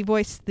Christmas. He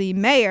voiced the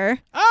mayor.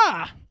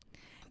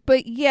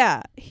 But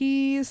yeah,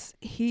 he's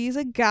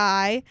a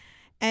guy,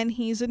 and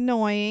he's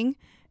annoying.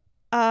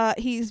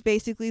 He's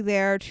basically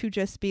there to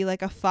just be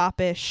like a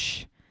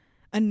foppish,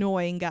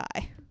 annoying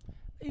guy.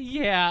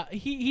 Yeah,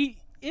 he's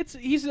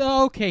an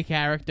okay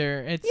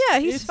character.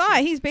 He's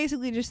fine. He's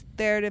basically just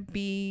there to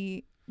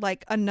be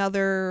like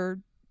another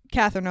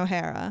Catherine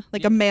O'Hara,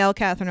 like a male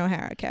Catherine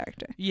O'Hara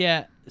character.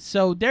 Yeah,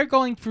 so they're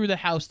going through the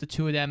house, the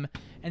two of them,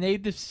 and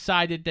they've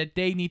decided that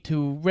they need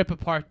to rip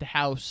apart the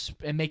house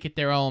and make it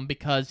their own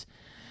because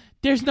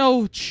there's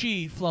no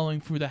chi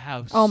flowing through the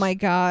house. Oh my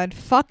god.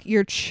 Fuck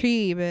your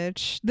chi,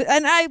 bitch.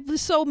 And I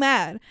was so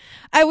mad.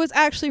 I was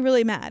actually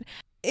really mad.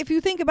 If you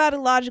think about it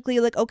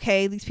logically, like,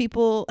 okay, these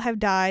people have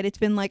died. It's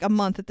been like a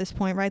month at this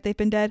point, right? They've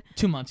been dead?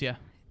 2 months, yeah.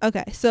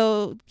 Okay,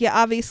 so yeah,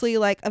 obviously,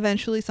 like,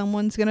 eventually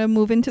someone's gonna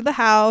move into the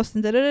house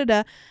and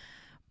da-da-da-da.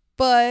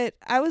 But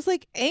I was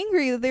like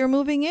angry that they were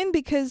moving in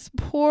because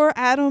poor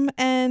Adam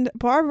and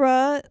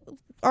Barbara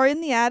are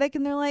in the attic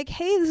and they're like,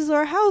 hey, this is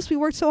our house. We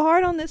worked so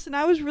hard on this. And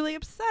I was really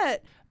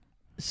upset.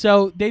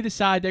 So they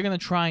decide they're going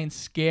to try and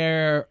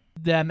scare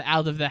them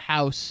out of the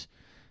house.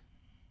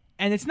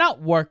 And it's not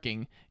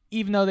working.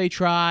 Even though they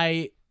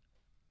try,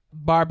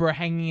 Barbara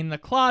hanging in the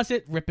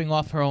closet, ripping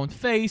off her own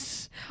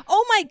face.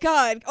 Oh my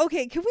God.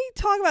 Okay, can we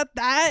talk about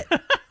that?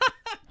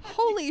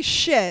 Holy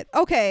shit.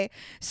 Okay,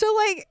 so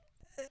like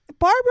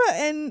Barbara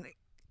and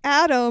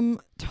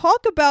Adam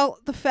talk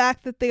about the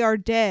fact that they are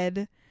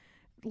dead,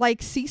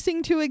 like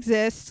ceasing to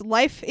exist.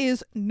 Life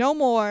is no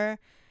more.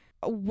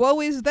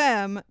 Woe is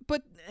them.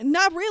 But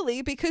not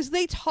really, because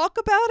they talk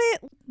about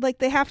it like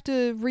they have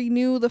to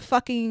renew the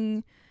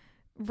fucking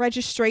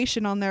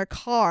registration on their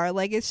car.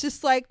 Like it's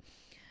just like,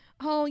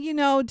 oh, you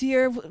know,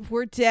 dear,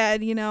 we're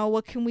dead, you know,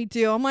 what can we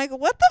do? I'm like,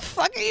 what the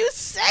fuck are you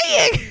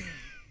saying?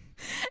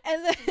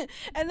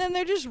 and then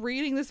they're just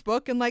reading this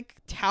book and like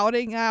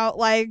touting out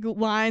like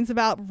lines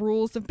about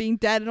rules of being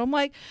dead, and I'm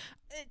like,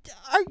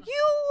 are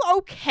you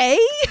okay?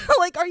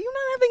 Like, are you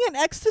not having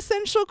an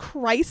existential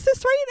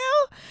crisis right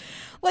now?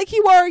 Like,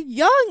 you are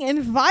young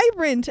and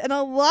vibrant and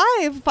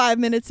alive 5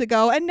 minutes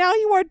ago, and now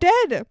you are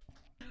dead.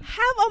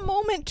 Have a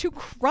moment to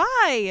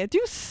cry.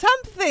 Do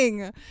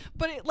something.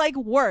 But it like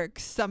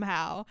works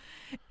somehow.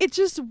 It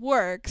just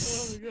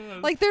works. Oh my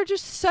God. Like, they're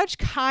just such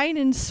kind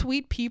and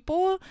sweet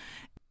people.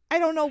 I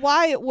don't know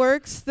why it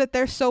works that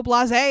they're so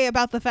blasé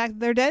about the fact that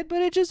they're dead,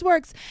 but it just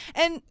works.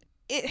 And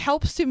it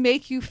helps to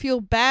make you feel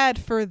bad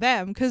for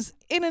them, because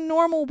in a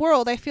normal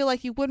world, I feel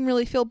like you wouldn't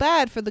really feel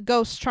bad for the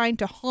ghosts trying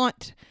to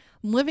haunt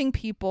living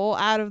people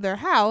out of their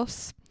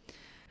house.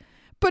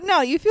 But no,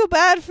 you feel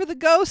bad for the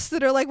ghosts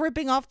that are like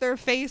ripping off their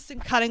face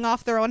and cutting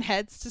off their own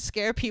heads to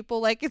scare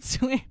people like it's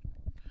doing.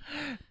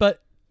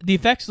 But the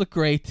effects look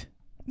great.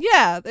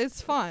 Yeah,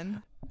 it's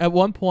fun. At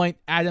one point,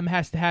 Adam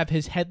has to have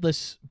his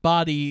headless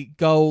body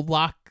go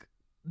lock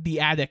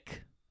the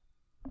attic.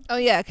 Oh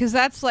yeah, because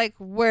that's like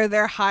where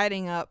they're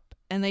hiding up,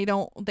 and they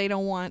don't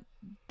want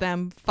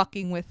them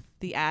fucking with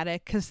the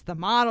attic because the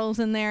model's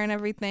in there and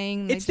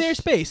everything. It's their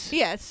space.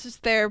 Yeah, it's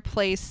just their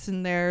place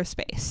and their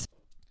space.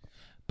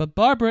 But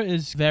Barbara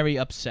is very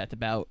upset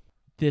about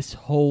this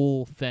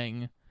whole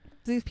thing.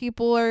 These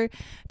people are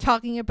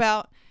talking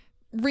about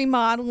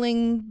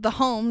remodeling the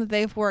home that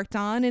they've worked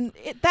on, and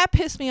that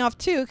pissed me off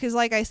too, because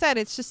like I said,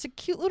 it's just a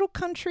cute little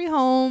country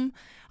home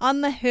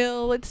on the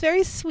hill. It's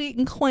very sweet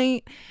and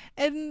quaint,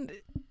 and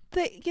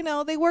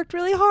they worked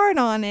really hard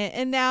on it,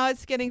 and now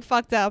it's getting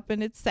fucked up,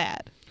 and it's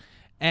sad.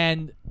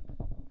 And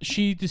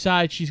she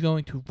decides she's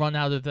going to run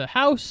out of the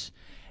house,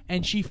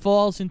 and she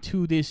falls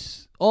into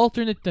this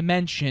alternate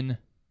dimension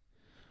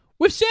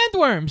with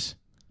sandworms.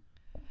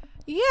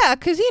 Yeah,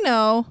 because,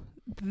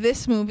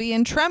 this movie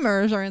and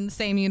Tremors are in the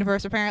same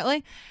universe,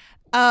 apparently.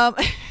 But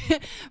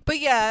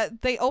yeah,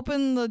 they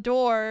open the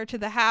door to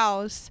the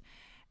house,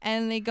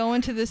 and they go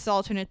into this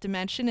alternate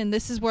dimension, and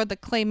this is where the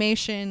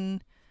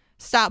claymation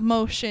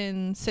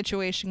stop-motion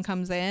situation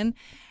comes in.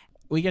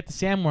 We get the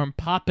sandworm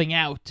popping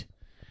out,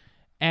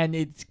 and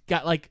it's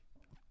got, like,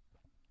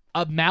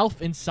 a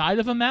mouth inside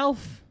of a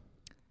mouth.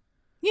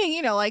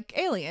 Yeah, like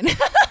Alien.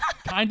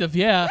 Kind of,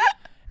 yeah.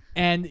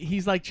 And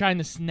he's like trying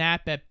to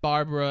snap at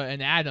Barbara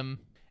and Adam.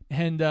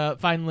 And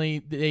finally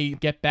they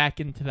get back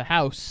into the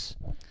house.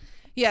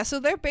 Yeah, so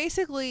they're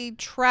basically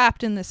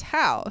trapped in this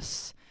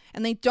house.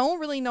 And they don't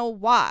really know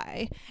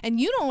why. And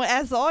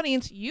as the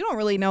audience, you don't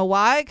really know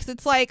why. Because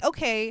it's like,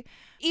 okay,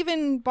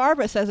 even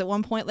Barbara says at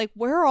one point, like,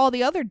 where are all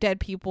the other dead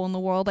people in the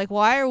world? Like,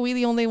 why are we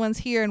the only ones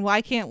here? And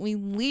why can't we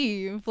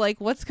leave?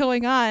 Like, what's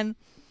going on?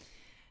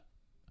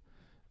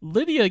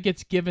 Lydia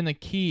gets given a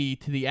key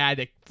to the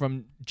attic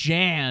from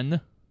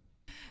Jan.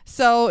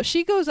 So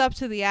she goes up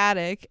to the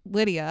attic,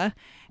 Lydia,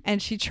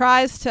 and she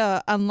tries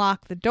to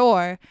unlock the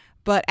door,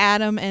 but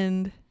Adam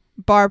and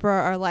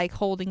Barbara are like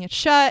holding it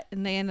shut,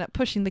 and they end up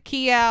pushing the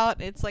key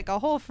out. It's like a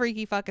whole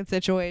freaky fucking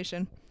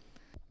situation.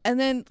 And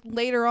then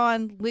later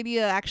on,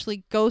 Lydia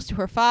actually goes to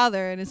her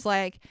father and is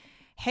like,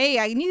 hey,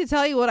 I need to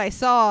tell you what I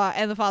saw.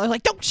 And the father's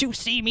like, don't you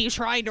see me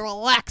trying to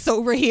relax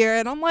over here?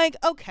 And I'm like,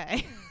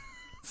 okay.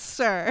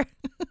 Sir,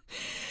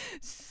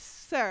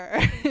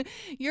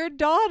 your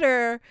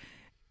daughter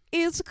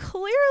is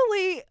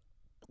clearly,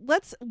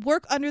 let's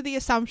work under the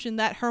assumption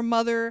that her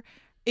mother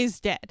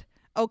is dead,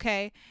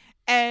 okay?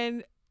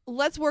 And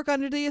let's work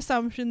under the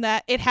assumption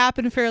that it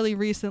happened fairly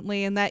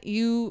recently and that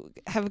you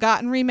have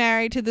gotten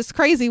remarried to this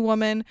crazy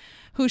woman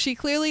who she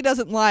clearly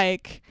doesn't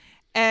like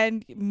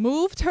and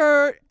moved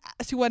her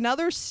to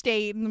another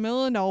state in the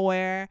middle of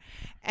nowhere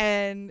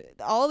and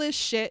all this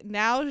shit.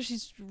 Now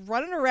she's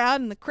running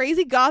around in the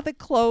crazy gothic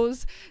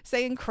clothes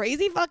saying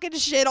crazy fucking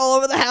shit all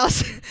over the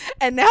house.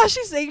 And now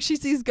she's saying she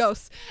sees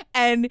ghosts.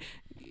 And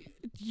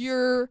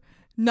you're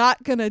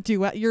not gonna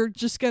do it. You're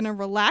just gonna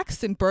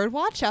relax and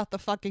birdwatch out the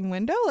fucking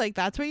window? Like,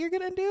 that's what you're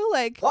gonna do?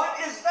 Like, what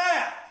is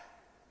that?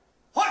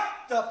 What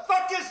the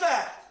fuck is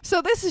that?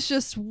 So this is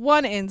just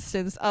one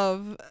instance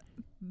of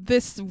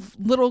this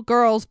little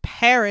girl's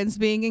parents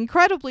being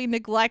incredibly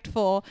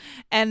neglectful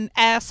and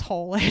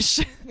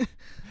asshole-ish.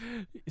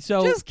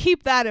 So just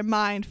keep that in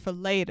mind for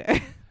later.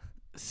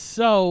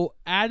 So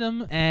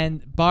Adam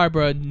and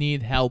Barbara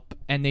need help,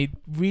 and they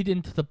read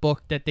into the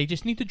book that they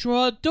just need to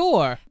draw a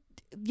door.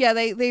 Yeah,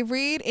 they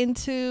read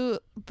into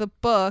the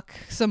book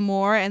some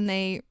more, and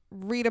they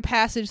read a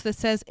passage that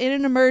says, in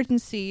an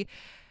emergency,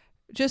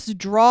 just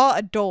draw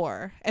a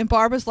door. And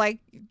Barbara's like,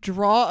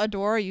 draw a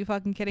door? Are you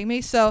fucking kidding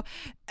me? So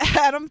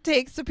Adam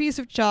takes a piece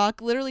of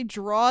chalk, literally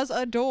draws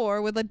a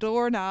door with a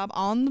doorknob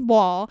on the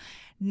wall,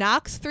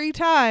 knocks 3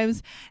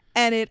 times,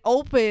 and it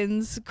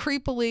opens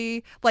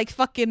creepily like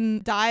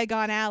fucking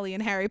Diagon Alley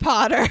in Harry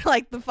Potter.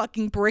 Like the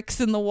fucking bricks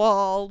in the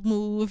wall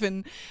move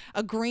and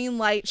a green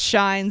light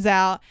shines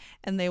out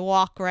and they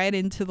walk right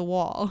into the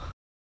wall.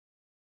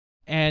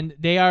 And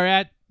they are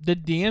at the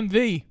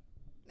DMV.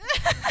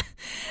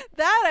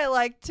 That I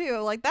like too.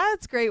 Like,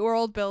 that's great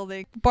world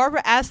building.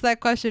 Barbara asked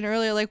that question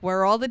earlier, like, where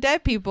are all the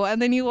dead people?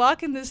 And then you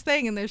walk in this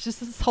thing and there's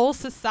just this whole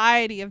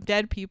society of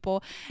dead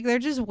people. They're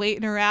just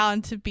waiting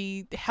around to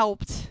be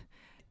helped.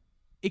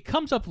 It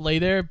comes up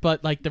later,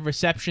 but like the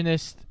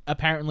receptionist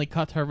apparently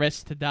cut her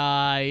wrist to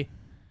die.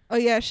 Oh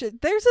yeah,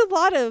 there's a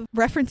lot of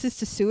references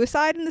to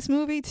suicide in this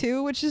movie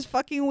too, which is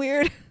fucking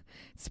weird.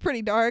 It's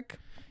pretty dark.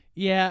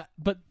 Yeah,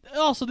 but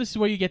also this is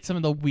where you get some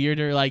of the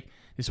weirder, like,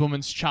 this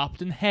woman's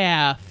chopped in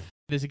half.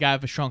 There's a guy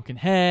with a shrunken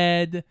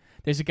head.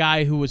 There's a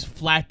guy who was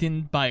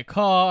flattened by a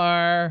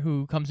car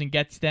who comes and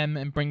gets them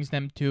and brings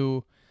them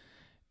to...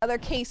 Their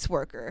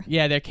caseworker.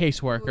 Yeah, their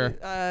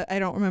caseworker. I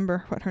don't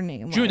remember what her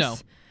name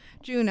was.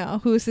 Juno,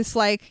 who's this,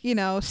 like, you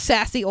know,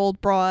 sassy old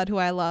broad who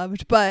I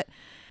loved. But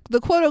the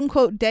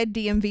quote-unquote dead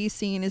DMV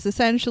scene is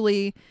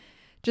essentially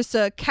just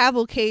a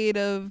cavalcade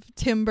of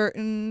Tim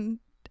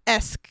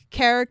Burton-esque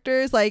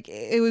characters. Like,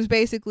 it was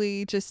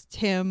basically just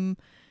him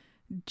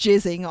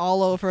jizzing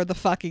all over the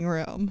fucking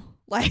room.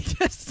 Like,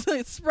 just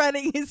like,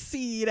 spreading his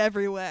seed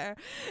everywhere.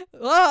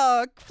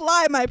 Oh,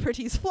 fly, my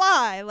pretties,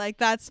 fly. Like,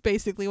 that's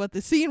basically what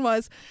the scene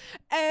was.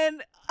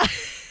 And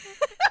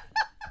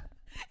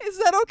is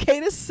that okay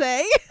to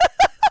say?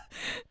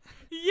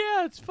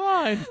 Yeah, it's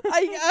fine.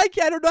 I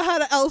don't know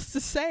how else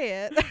to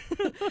say it.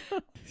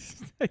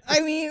 I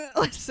mean,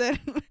 listen,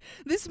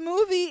 this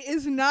movie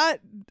is not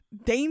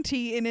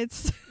dainty in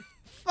its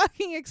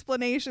fucking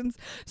explanations,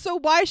 so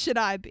why should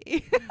I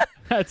be?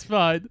 That's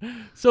fine.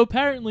 So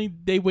apparently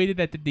they waited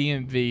at the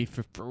DMV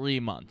for 3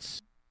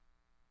 months.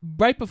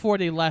 Right before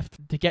they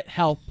left to get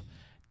help,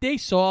 they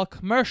saw a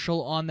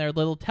commercial on their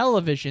little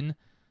television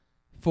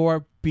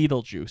for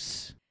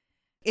Beetlejuice.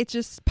 It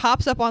just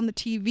pops up on the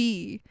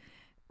TV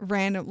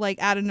random, like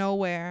out of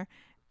nowhere,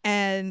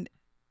 and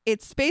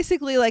it's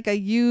basically like a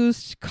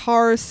used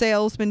car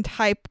salesman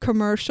type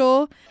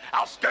commercial.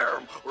 I'll scare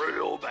them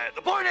real bad.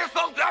 The point is,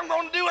 folks, I'm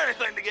going to do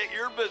anything to get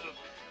your business.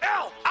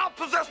 Hell, I'll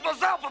possess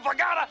myself if I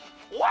gotta.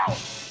 Whoa!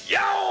 Yo,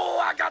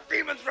 I got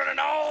demons running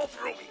all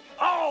through me.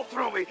 All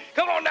through me.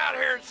 Come on down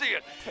here and see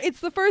it. It's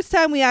the first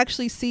time we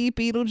actually see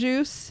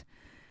Beetlejuice.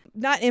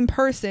 Not in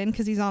person,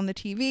 because he's on the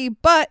TV,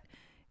 but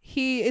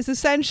he is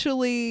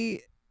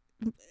essentially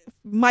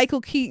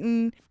Michael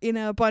Keaton in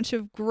a bunch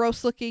of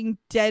gross-looking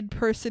dead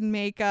person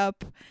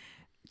makeup,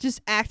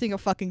 just acting a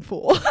fucking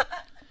fool.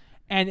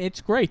 And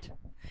it's great.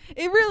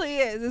 It really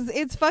is.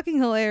 It's fucking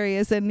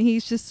hilarious, and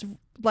he's just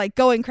like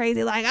going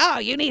crazy, like, oh,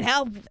 you need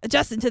help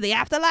adjusting to the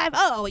afterlife?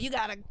 Oh, you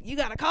gotta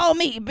call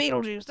me,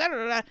 Beetlejuice. Da,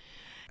 da, da.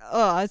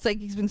 Oh, it's like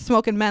he's been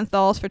smoking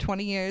menthols for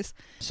 20 years.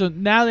 So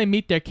now they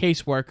meet their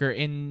caseworker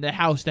in the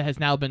house that has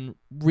now been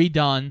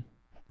redone,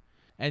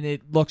 and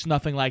it looks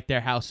nothing like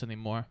their house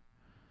anymore.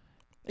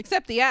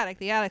 Except the attic.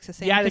 The attic's the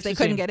same because they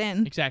couldn't get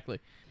in. Exactly.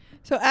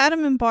 So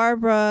Adam and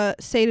Barbara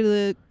say to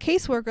the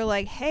caseworker,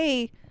 like,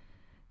 hey,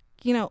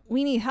 you know,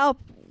 we need help.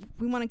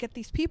 We want to get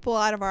these people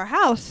out of our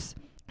house.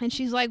 And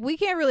she's like, we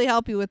can't really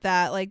help you with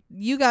that. Like,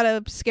 you got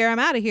to scare them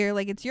out of here.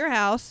 Like, it's your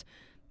house.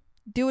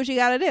 Do what you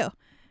got to do.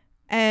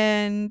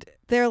 And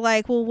they're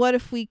like, well, what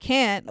if we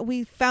can't?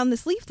 We found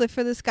this leaflet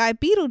for this guy,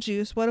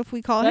 Beetlejuice. What if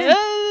we call him?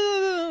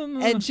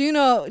 And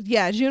Juno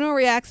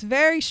reacts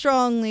very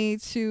strongly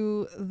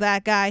to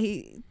that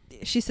guy.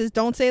 She says,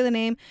 don't say the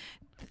name.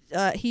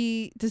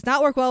 He does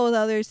not work well with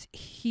others.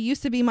 He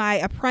used to be my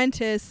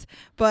apprentice,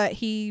 but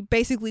he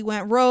basically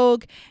went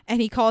rogue,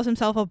 and he calls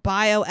himself a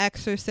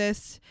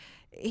bioexorcist.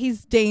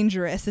 He's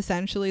dangerous,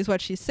 essentially, is what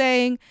she's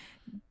saying.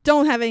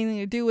 Don't have anything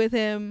to do with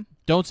him.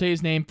 Don't say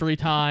his name 3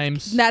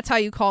 times. That's how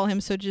you call him,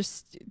 so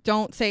just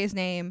don't say his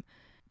name.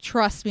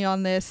 Trust me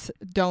on this.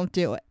 Don't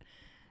do it.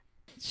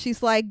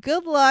 She's like,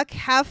 good luck,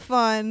 have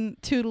fun,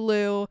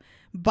 toodaloo,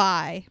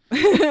 bye.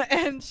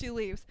 And she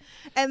leaves.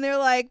 And they're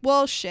like,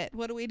 well, shit,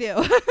 what do we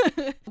do?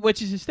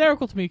 Which is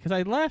hysterical to me because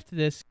I laughed at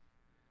this.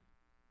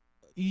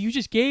 You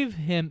just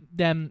gave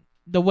them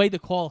the way to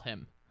call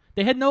him.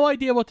 They had no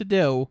idea what to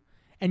do,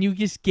 and you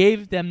just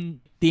gave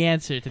them the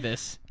answer to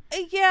this.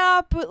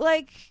 Yeah, but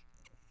like,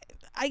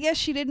 I guess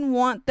she didn't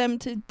want them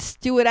to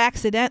do it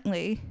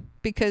accidentally,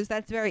 because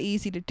that's very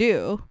easy to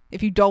do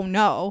if you don't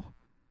know.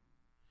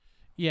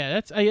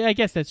 Yeah, I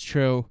guess that's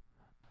true.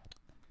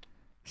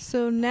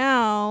 So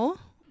now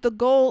the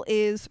goal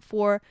is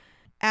for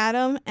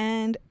Adam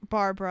and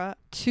Barbara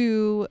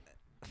to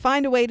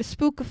find a way to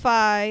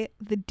spookify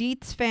the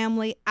Dietz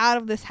family out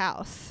of this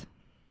house.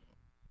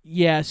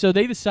 Yeah, so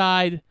they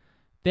decide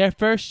their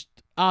first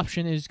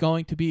option is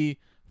going to be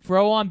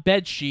throw on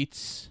bed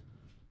sheets.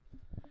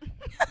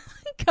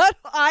 Cut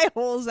eye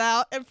holes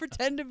out and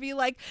pretend to be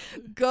like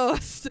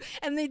ghosts.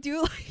 And they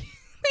do like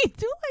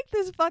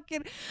this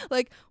fucking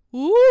like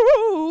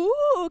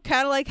ooh,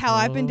 kind of like how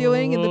I've been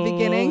doing in the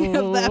beginning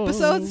of the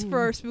episodes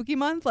for Spooky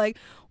Month, like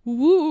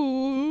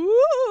ooh.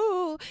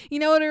 You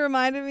know what it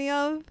reminded me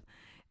of?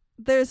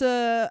 There's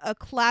a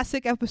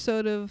classic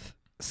episode of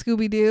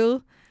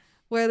Scooby-Doo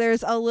where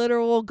there's a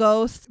literal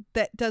ghost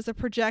that does a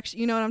projection.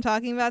 You know what I'm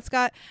talking about,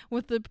 Scott?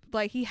 With the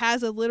he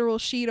has a literal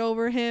sheet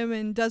over him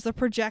and does a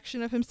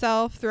projection of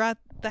himself throughout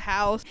the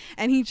house,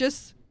 and he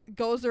just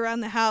goes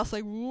around the house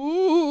like,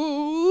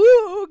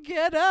 "Ooh,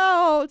 get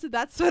out!"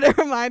 That's what it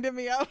reminded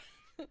me of.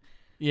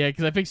 Yeah,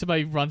 because I think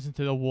somebody runs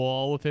into the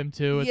wall with him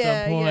too at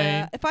some point.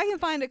 Yeah. If I can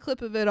find a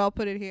clip of it, I'll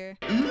put it here.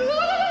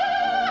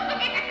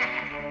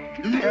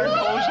 There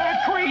goes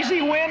that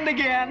crazy wind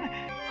again.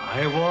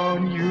 I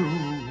warn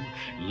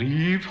you,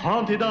 leave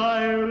Haunted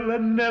Isle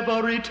and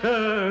never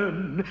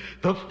return.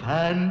 The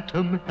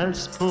Phantom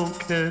has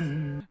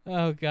spoken.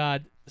 Oh,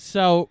 God.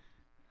 So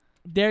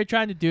they're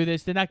trying to do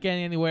this. They're not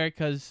getting anywhere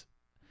because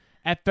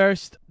at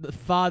first the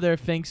father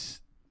thinks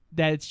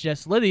that it's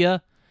just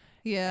Lydia.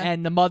 Yeah.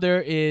 And the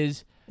mother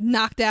is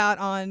knocked out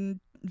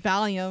on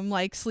Valium,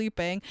 like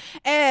sleeping.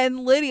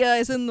 And Lydia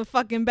is in the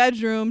fucking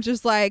bedroom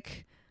just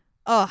like,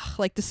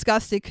 like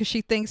disgusted because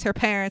she thinks her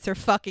parents are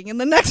fucking in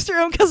the next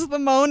room because of the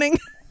moaning.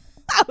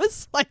 I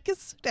was like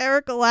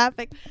hysterical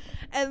laughing.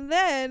 And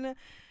then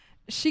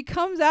she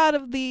comes out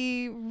of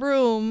the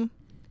room,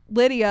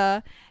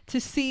 Lydia, to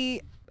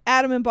see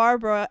Adam and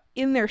Barbara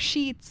in their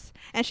sheets,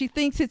 and she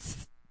thinks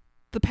it's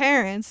the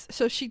parents.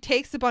 So she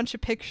takes a bunch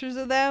of pictures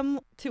of them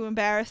to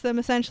embarrass them,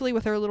 essentially,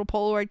 with her little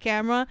Polaroid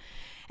camera.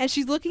 And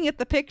she's looking at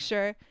the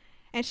picture,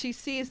 and she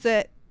sees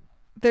that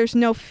there's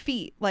no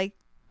feet. Like,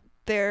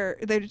 they're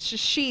just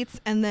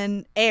sheets and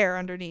then air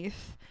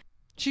underneath.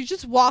 She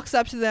just walks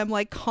up to them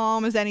like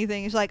calm as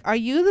anything. She's like, "Are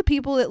you the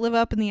people that live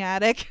up in the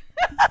attic?"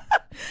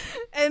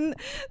 And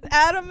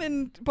Adam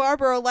and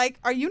Barbara are like,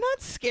 "Are you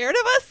not scared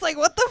of us? Like,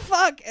 what the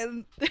fuck?"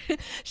 And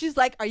she's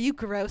like, "Are you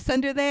gross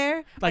under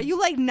there? Are you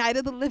like Night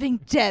of the Living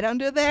Dead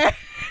under there?"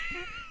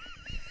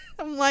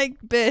 I'm like,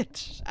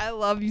 bitch, I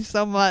love you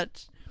so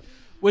much.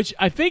 Which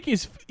I think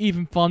is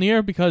even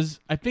funnier because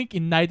I think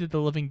in Night of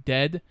the Living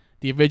Dead,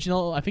 the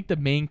original, I think the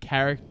main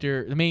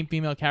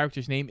female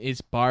character's name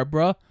is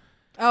Barbara.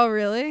 Oh,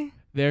 really?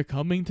 They're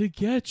coming to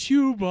get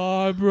you,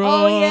 Barbara.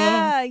 Oh,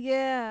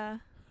 yeah.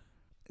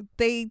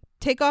 They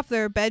take off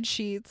their bed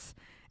sheets,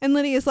 and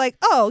Lydia's like,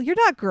 "Oh, you're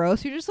not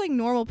gross. You're just like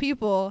normal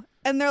people."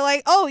 And they're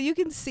like, "Oh, you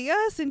can see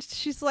us?" And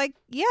she's like,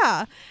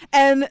 "Yeah."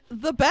 And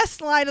the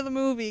best line of the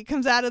movie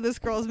comes out of this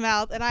girl's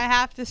mouth, and I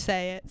have to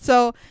say it.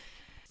 So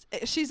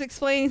she's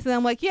explaining to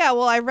them, like, "Yeah,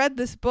 well, I read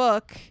this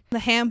book, the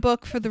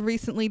Handbook for the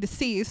Recently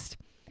Deceased.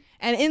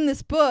 And in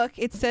this book,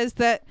 it says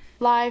that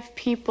live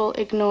people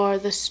ignore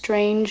the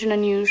strange and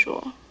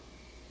unusual.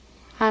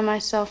 I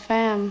myself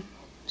am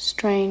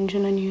strange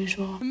and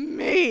unusual."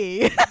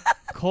 Me.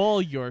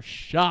 Call your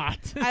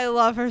shot. I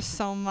love her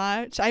so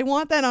much. I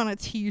want that on a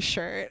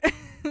t-shirt.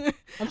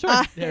 I'm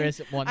sorry there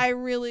isn't one. I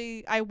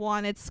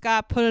want it.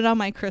 Scott, put it on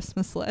my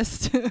Christmas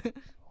list.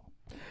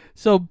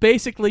 So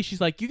basically,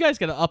 she's like, "You guys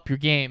got to up your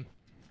game."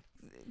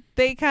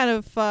 They kind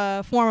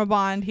of form a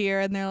bond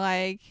here, and they're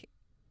like,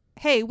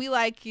 "Hey, we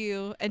like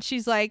you." And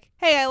she's like,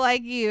 "Hey, I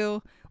like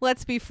you.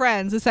 Let's be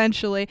friends,"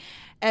 essentially.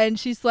 And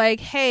she's like,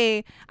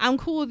 "Hey, I'm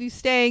cool with you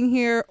staying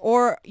here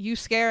or you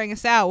scaring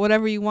us out,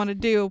 whatever you want to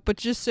do. But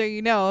just so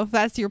you know, if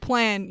that's your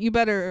plan, you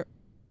better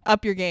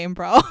up your game,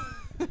 bro."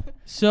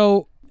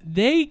 So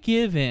they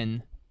give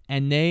in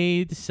and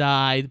they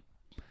decide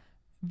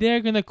they're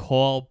going to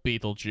call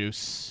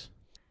Beetlejuice.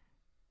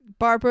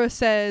 Barbara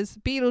says,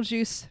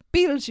 "Beetlejuice,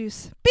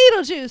 Beetlejuice,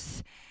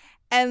 Beetlejuice."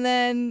 And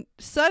then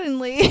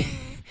suddenly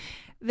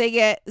they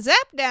get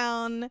zapped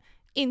down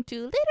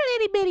into little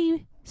itty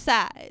bitty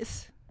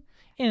size.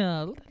 In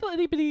a little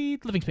itty bitty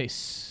living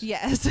space.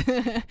 Yes.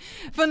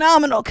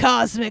 Phenomenal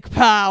cosmic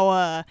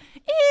power.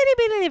 Itty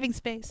bitty living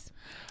space.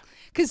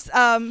 Because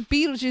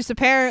Beetlejuice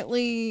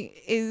apparently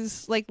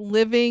is like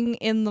living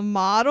in the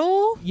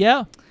model.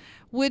 Yeah.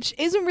 Which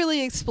isn't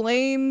really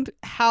explained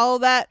how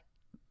that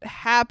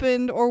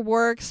happened or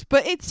works,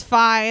 but it's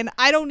fine.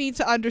 I don't need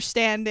to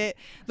understand it.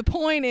 The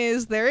point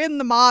is they're in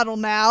the model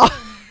now.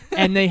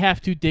 And they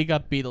have to dig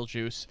up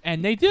Beetlejuice.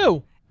 And they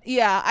do.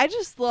 Yeah, I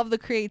just love the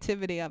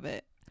creativity of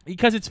it.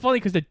 Because it's funny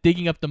because they're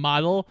digging up the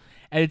model,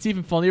 and it's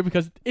even funnier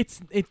because it's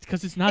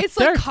not It's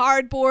dirt. like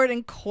cardboard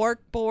and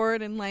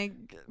corkboard and like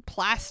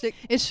plastic.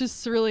 It's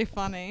just really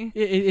funny.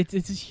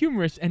 It's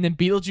humorous, and then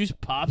Beetlejuice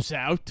pops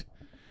out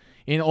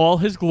in all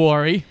his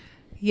glory.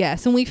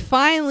 Yes, and we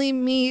finally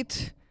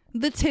meet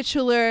the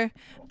titular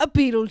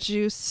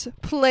Beetlejuice,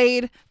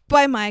 played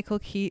by Michael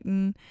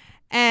Keaton,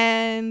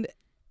 and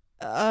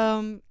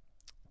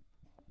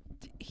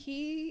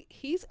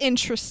he's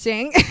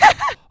interesting.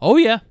 Oh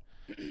yeah,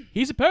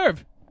 he's a perv.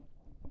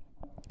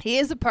 He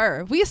is a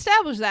perv. We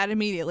established that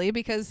immediately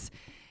because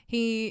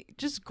he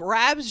just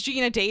grabs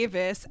Gina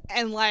Davis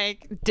and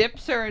like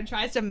dips her and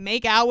tries to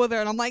make out with her,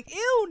 and I'm like,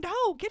 ew,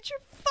 no, get your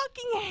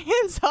fucking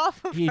hands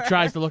off of her. He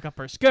tries to look up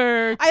her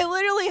skirt. I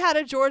literally had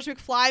a George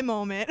McFly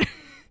moment.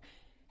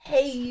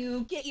 Hey,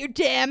 you, get your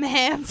damn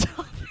hands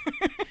off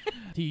her.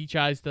 He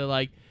tries to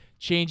like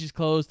change his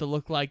clothes to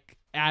look like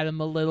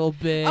Adam a little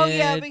bit. Oh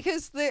yeah,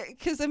 because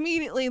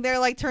immediately they're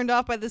like turned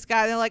off by this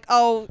guy. They're like,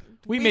 oh,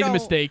 we made a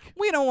mistake.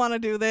 We don't want to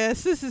do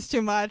this. This is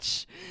too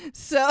much.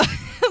 So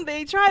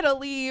they try to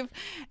leave,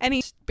 and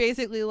he's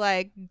basically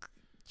like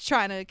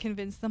trying to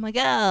convince them, like,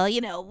 oh, you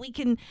know, we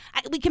can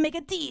make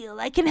a deal.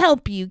 I can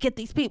help you get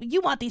these people.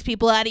 You want these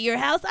people out of your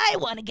house. I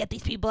want to get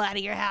these people out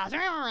of your house.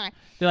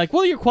 They're like,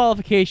 what are your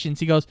qualifications?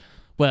 He goes,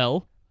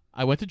 well,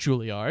 I went to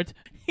Juilliard.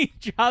 He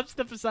drops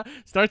the facade,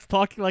 starts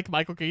talking like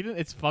Michael Keaton.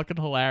 It's fucking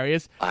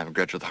hilarious. I'm a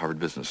graduate of the Harvard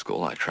Business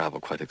School. I travel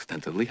quite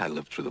extensively. I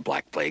lived through the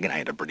Black Plague, and I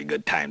had a pretty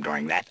good time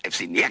during that. I've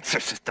seen The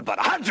Exorcist about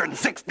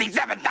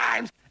 167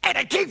 times, and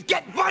it keeps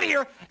getting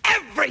funnier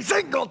every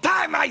single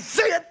time I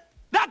see it.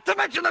 Not to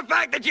mention the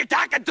fact that you're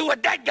talking to a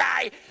dead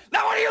guy.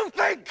 Now, what do you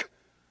think?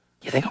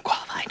 You think I'm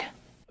qualified?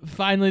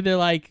 Finally, they're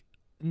like,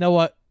 you know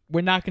what?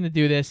 We're not going to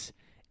do this.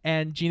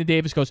 And Gina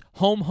Davis goes,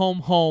 home, home,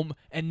 home,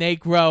 and they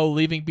grow,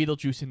 leaving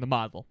Beetlejuice in the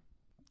model.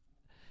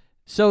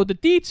 So the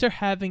Deets are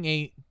having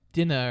a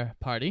dinner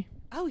party.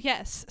 Oh,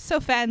 yes. So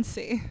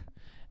fancy.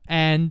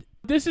 And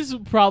this is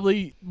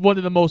probably one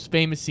of the most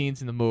famous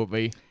scenes in the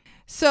movie.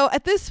 So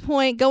at this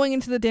point, going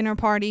into the dinner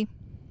party,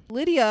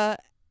 Lydia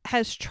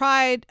has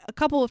tried a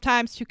couple of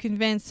times to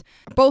convince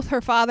both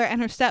her father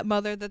and her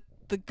stepmother that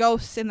the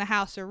ghosts in the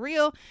house are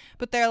real,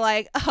 but they're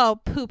like, oh,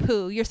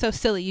 poo-poo, you're so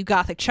silly, you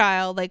gothic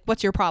child. Like,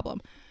 what's your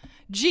problem?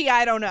 Gee,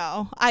 I don't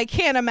know. I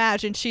can't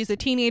imagine she's a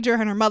teenager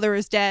and her mother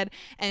is dead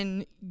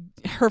and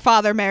her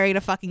father married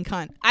a fucking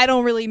cunt. I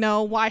don't really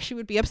know why she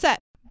would be upset.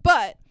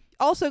 But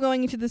also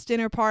going into this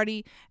dinner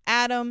party,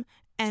 Adam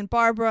and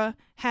Barbara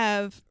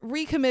have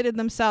recommitted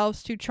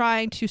themselves to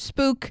trying to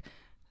spook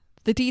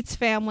the Deets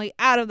family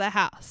out of the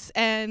house.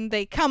 And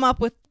they come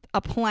up with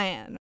a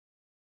plan.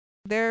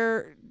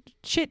 They're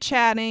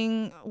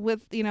chit-chatting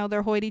with, you know,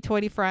 their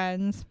hoity-toity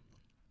friends.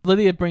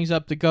 Lydia brings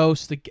up the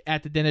ghost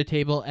at the dinner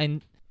table,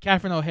 and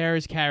Catherine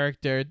O'Hara's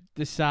character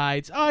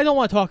decides, oh, I don't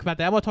want to talk about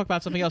that. I want to talk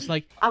about something else.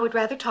 Like, I would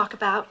rather talk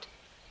about...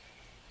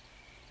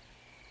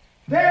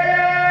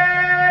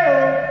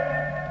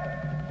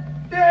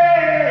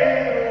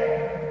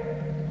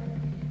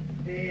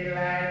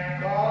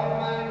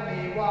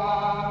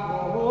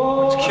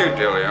 It's cute,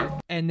 Delia.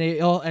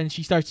 And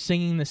she starts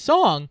singing the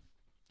song,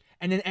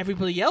 and then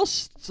everybody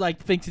else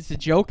like thinks it's a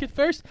joke at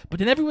first, but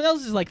then everyone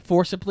else is like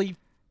forcibly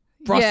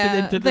thrusted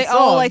into the they song.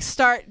 all like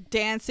start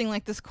dancing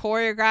like this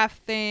choreographed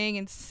thing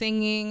and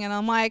singing, and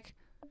I'm like,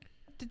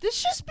 did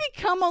this just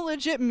become a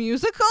legit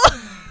musical?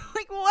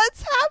 Like,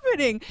 what's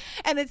happening?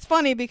 And it's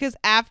funny because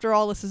after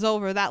all this is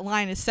over, that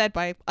line is said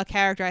by a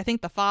character, I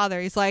think the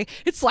father. He's like,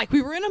 it's like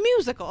we were in a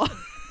musical.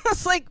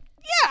 It's like,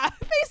 yeah,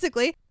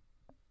 basically.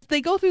 They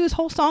go through this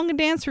whole song and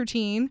dance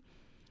routine,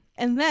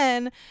 and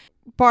then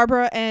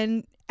Barbara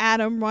and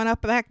Adam run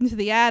up back into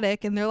the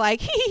attic, and they're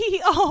like,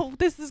 oh,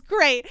 this is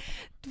great.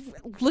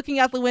 Looking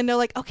out the window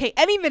like, okay,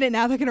 any minute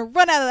now they're going to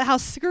run out of the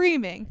house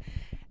screaming.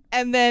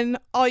 And then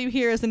all you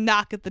hear is a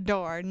knock at the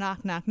door.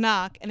 Knock, knock,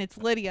 knock. And it's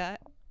Lydia.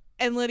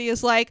 And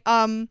Lydia's like,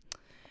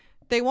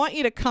 they want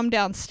you to come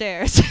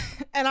downstairs.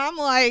 And I'm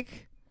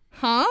like,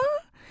 huh?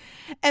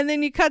 And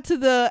then you cut to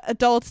the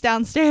adults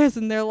downstairs,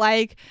 and they're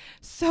like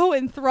so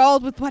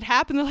enthralled with what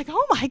happened. They're like,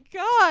 oh my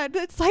God,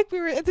 it's like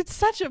it's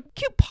such a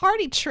cute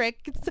party trick.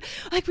 It's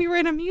like we were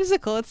in a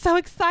musical. It's so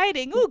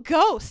exciting. Ooh,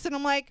 ghosts. And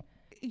I'm like,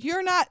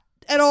 you're not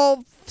at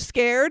all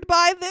scared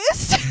by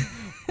this?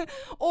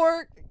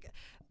 Or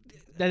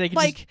that they can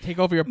like just take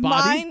over your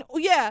body?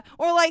 Yeah.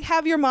 Or like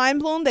have your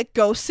mind blown that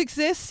ghosts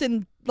exist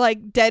and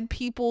like dead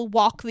people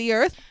walk the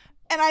earth.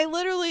 And I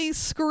literally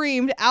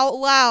screamed out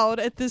loud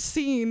at this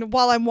scene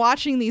while I'm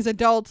watching these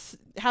adults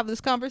have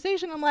this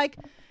conversation. I'm like,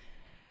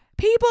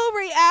 people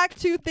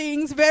react to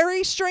things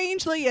very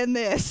strangely in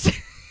this.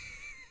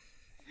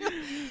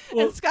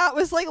 Well, and Scott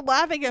was like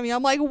laughing at me.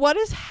 I'm like, what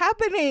is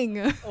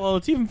happening? Well,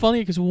 it's even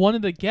funnier because one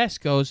of the guests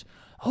goes,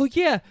 oh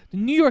yeah, the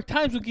New York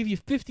Times will give you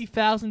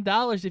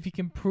 $50,000 if you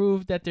can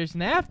prove that there's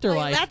an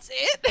afterlife. Like, that's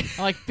it?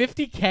 I'm like,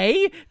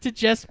 $50K to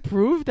just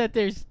prove that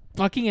there's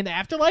fucking an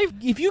afterlife?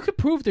 If you could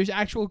prove there's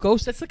actual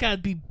ghosts, that's gotta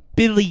be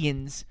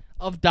billions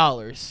of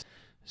dollars.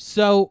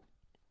 So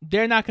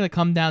they're not gonna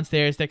come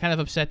downstairs. They're kind of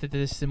upset that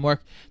this didn't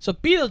work. So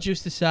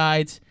Beetlejuice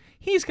decides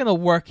he's gonna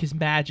work his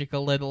magic a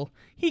little.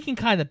 He can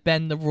kind of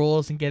bend the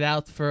rules and get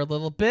out for a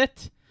little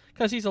bit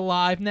because he's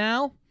alive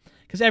now.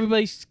 Because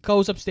everybody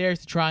goes upstairs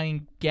to try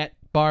and get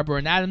Barbara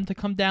and Adam to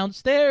come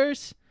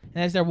downstairs.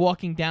 And as they're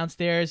walking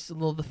downstairs, a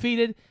little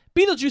defeated,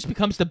 Beetlejuice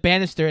becomes the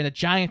banister and a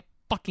giant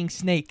fucking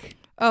snake.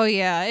 Oh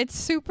yeah, it's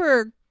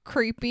super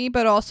creepy,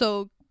 but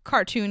also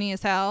cartoony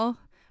as hell.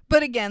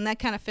 But again, that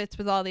kind of fits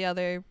with all the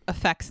other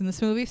effects in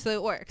this movie, so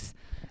it works.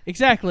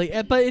 Exactly,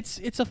 but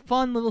it's a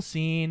fun little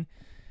scene.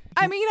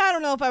 I mean, I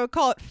don't know if I would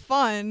call it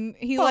fun.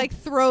 He like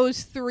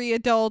throws 3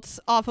 adults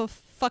off a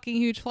fucking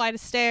huge flight of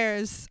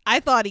stairs. I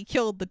thought he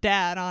killed the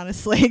dad,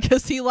 honestly,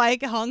 because he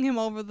like hung him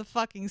over the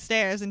fucking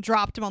stairs and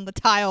dropped him on the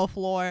tile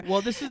floor.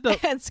 Well, this is the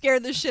and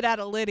scared the shit out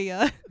of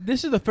Lydia.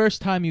 This is the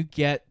first time you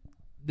get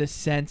the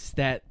sense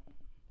that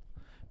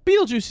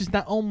Beetlejuice is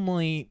not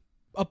only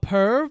a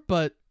perv,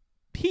 but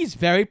he's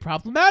very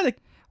problematic.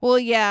 Well,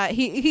 yeah,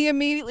 he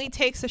immediately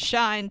takes a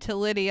shine to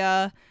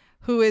Lydia,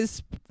 who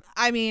is,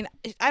 I mean,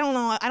 I don't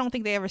know, I don't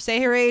think they ever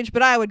say her age,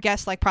 but I would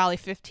guess like probably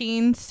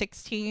 15,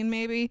 16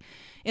 maybe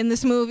in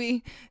this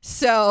movie.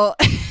 So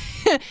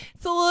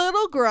it's a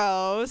little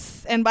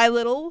gross, and by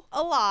little,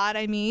 a lot,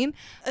 I mean.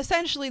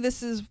 Essentially,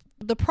 this is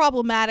the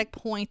problematic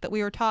point that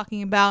we were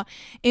talking about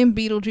in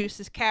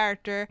Beetlejuice's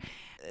character,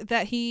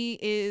 that he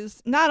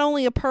is not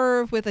only a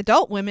perv with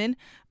adult women,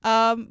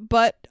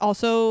 but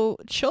also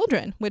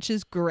children, which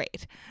is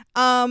great.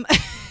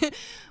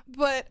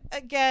 But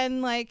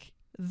again, like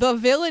the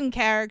villain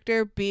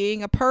character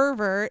being a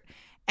pervert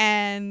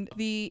and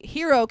the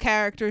hero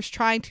characters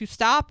trying to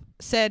stop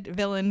said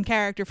villain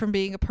character from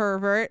being a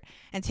pervert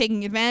and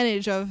taking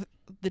advantage of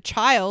the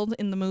child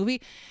in the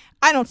movie,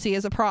 I don't see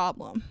as a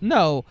problem.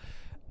 No,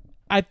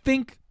 I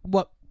think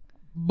what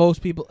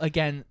most people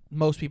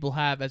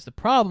have as the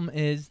problem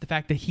is the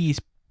fact that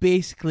he's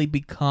basically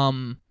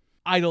become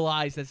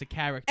idolized as a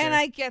character. And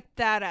I get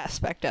that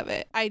aspect of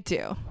it. I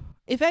do.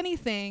 If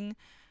anything,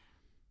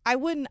 I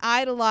wouldn't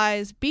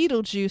idolize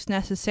Beetlejuice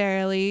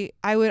necessarily.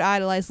 I would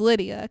idolize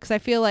Lydia, because I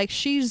feel like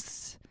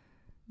she's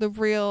the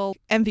real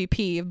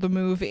MVP of the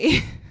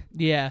movie.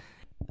 Yeah.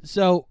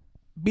 So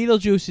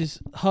Beetlejuice is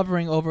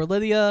hovering over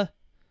Lydia.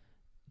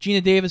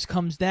 Gina Davis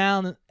comes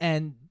down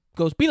and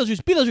goes,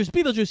 Beetlejuice, Beetlejuice,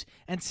 Beetlejuice,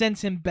 and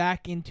sends him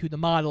back into the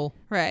model.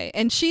 Right.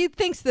 And she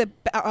thinks that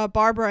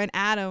Barbara and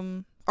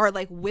Adam are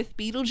like with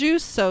Beetlejuice,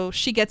 so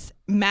she gets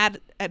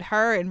mad at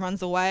her and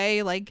runs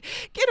away, like,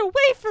 get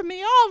away from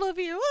me, all of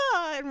you,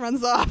 and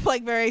runs off,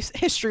 like very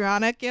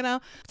histrionic, you know,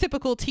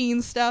 typical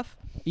teen stuff.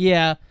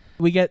 Yeah.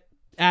 We get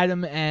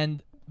Adam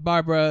and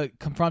Barbara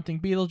confronting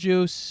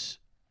Beetlejuice,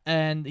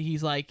 and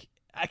he's like,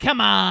 come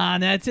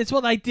on, it's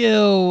what I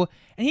do.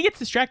 And he gets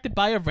distracted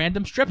by a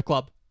random strip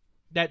club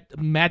that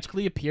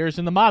magically appears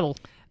in the model.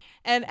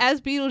 And as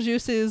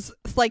Beetlejuice is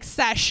like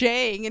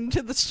sashaying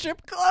into the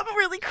strip club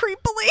really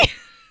creepily,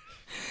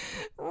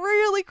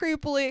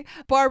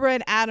 Barbara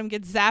and Adam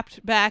get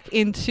zapped back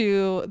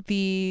into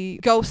the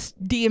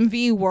ghost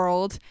DMV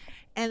world,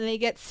 and they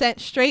get sent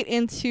straight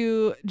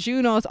into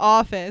Juno's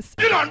office.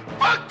 You done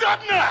fucked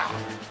up now!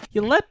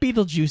 You let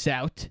Beetlejuice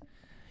out.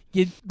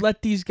 You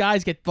let these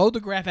guys get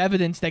photograph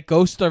evidence that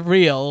ghosts are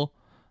real.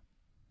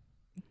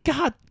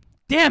 God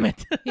damn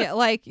it. Yeah,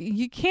 like,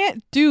 you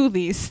can't do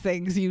these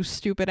things, you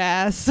stupid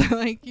ass.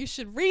 Like, you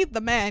should read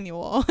the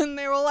manual. And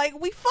they were like,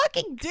 we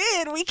fucking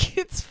did.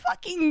 It's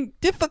fucking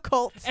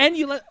difficult. And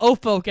you let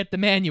Ofo get the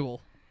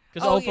manual.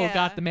 Because Ofo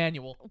got the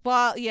manual.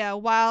 While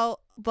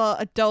the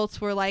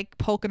adults were, like,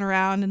 poking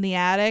around in the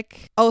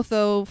attic,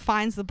 Otho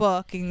finds the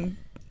book and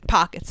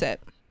pockets it,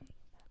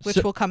 which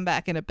will come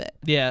back in a bit.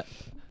 Yeah.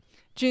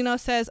 Juno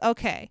says,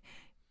 okay,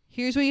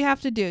 here's what you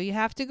have to do. You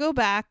have to go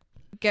back,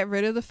 get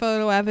rid of the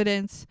photo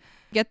evidence,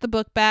 get the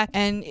book back,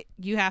 and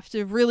you have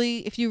to really,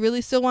 if you really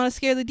still want to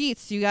scare the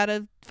deets, you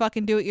gotta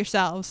fucking do it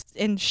yourselves.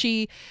 And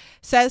she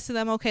says to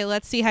them, okay,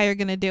 let's see how you're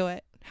gonna do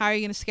it. How are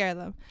you gonna scare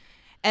them?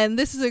 And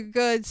this is a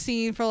good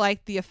scene for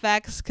like the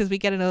effects, because we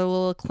get another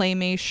little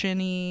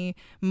claymation-y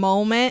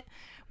moment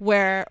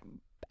where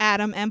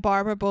Adam and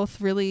Barbara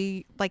both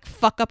really like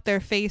fuck up their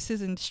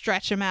faces and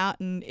stretch them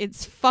out, and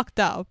it's fucked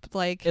up.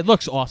 Like, it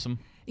looks awesome.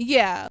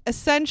 Yeah,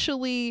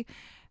 essentially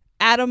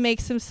Adam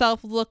makes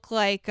himself look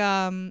like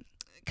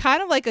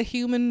kind of like a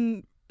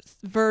human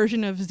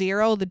version of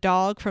Zero, the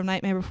dog from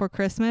Nightmare Before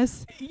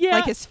Christmas. Yeah.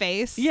 Like his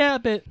face. Yeah,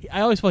 but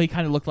I always thought he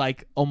kind of looked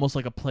like almost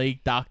like a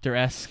plague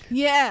doctor-esque.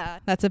 Yeah,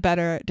 that's a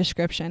better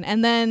description.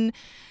 And then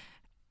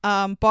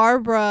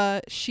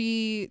Barbara,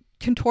 she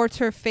contorts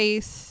her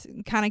face,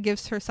 kind of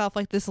gives herself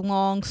like this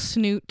long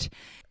snoot,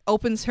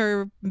 opens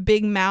her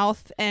big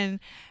mouth, and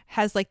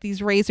has like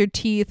these razor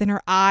teeth, and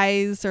her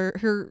eyes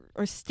are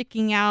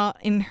sticking out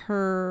in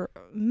her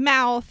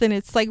mouth, and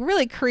it's like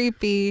really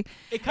creepy.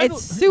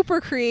 It's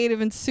super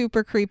creative and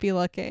super creepy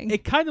looking.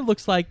 It kind of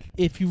looks like,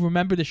 if you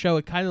remember the show,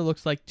 it kind of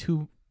looks like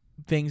two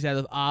things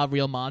out of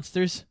Real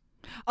Monsters.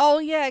 Oh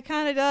yeah, it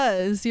kind of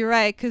does. You're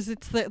right, because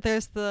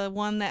there's the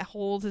one that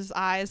holds his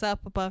eyes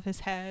up above his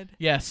head.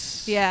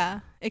 Yes.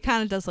 Yeah, it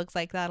kind of does look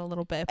like that a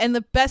little bit. And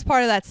the best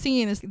part of that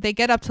scene is they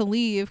get up to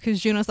leave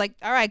because Juno's like,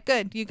 all right,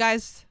 good, you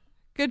guys,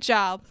 good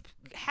job.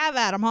 Have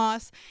at 'em,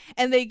 Hoss.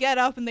 And they get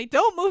up and they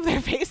don't move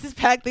their faces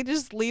back. They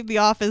just leave the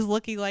office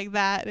looking like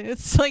that. And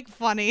it's like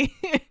funny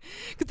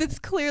because it's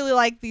clearly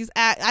like these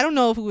I don't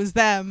know if it was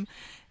them.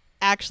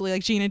 actually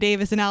like Gina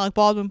Davis and Alec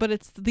Baldwin, but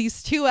it's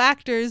these two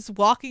actors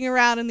walking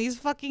around in these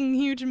fucking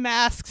huge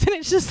masks, and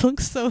it just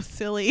looks so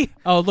silly.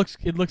 Oh,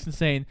 it looks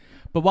insane.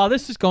 But while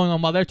this is going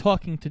on, while they're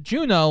talking to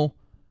Juno,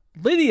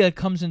 Lydia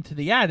comes into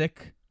the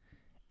attic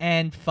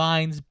and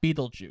finds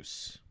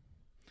Beetlejuice,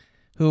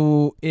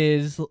 who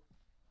is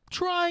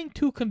trying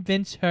to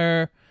convince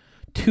her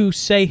to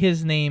say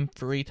his name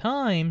 3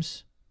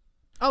 times.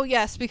 Oh,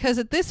 yes, because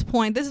at this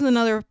point, this is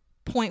another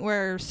point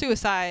where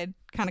suicide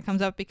kind of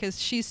comes up,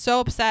 because she's so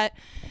upset.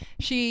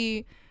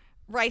 She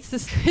writes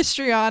this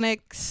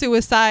histrionic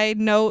suicide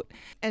note,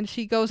 and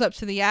she goes up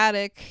to the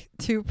attic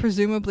to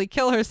presumably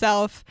kill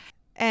herself.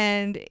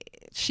 And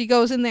she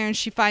goes in there and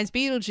she finds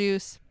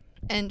Beetlejuice,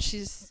 and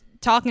she's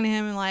talking to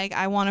him and like,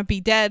 I want to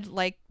be dead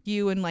like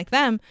you and like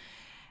them.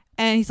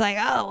 And he's like,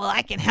 oh, well,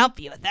 I can help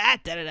you with that.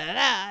 Da, da, da,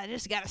 da. I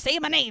just got to say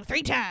my name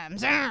 3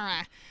 times.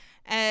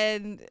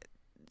 And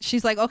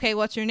she's like, okay,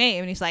 what's your name?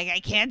 And he's like, I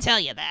can't tell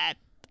you that.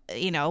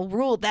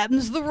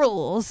 Them's the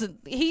rules. And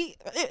he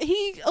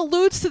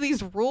alludes to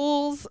these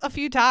rules a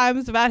few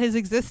times about his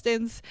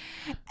existence.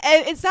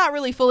 And it's not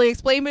really fully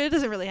explained, but it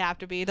doesn't really have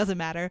to be. It doesn't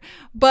matter.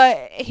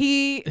 But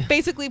he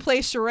basically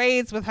plays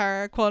charades with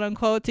her, quote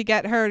unquote, to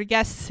get her to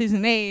guess his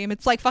name.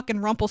 It's like fucking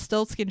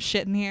Rumpelstiltskin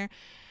shit in here.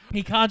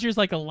 He conjures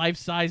like a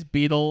life-size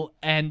beetle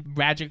and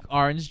magic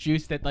orange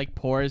juice that like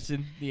pours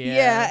in the air.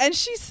 Yeah, and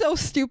she's so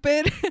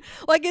stupid.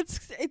 Like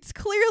it's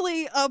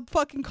clearly a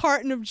fucking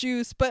carton of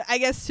juice, but I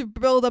guess to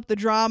build up the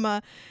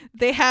drama,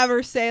 they have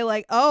her say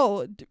like,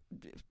 "Oh,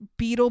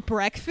 beetle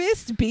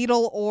breakfast,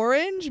 beetle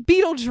orange,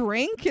 beetle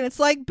drink," and it's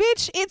like,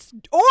 "Bitch, it's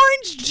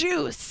orange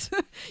juice."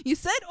 You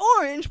said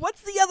orange.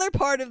 What's the other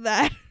part of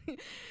that?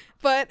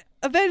 But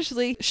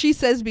eventually, she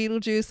says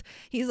Beetlejuice.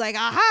 He's like,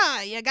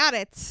 "Aha, you got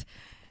it."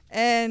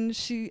 And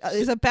she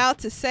is about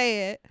to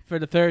say it for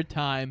the 3rd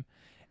time,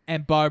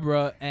 and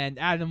Barbara and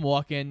Adam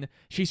walk in.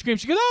 She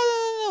screams, she goes,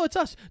 no, it's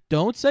us.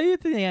 Don't say it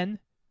at the end.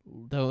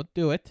 Don't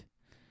do it.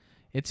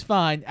 It's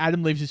fine.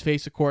 Adam leaves his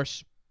face, of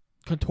course,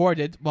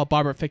 contorted, while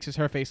Barbara fixes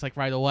her face like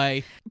right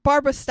away.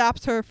 Barbara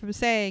stops her from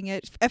saying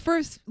it. At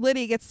first,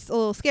 Lydia gets a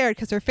little scared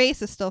because her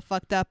face is still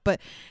fucked up,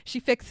 but she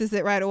fixes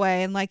it right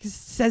away and like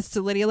says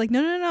to Lydia, like,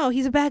 no,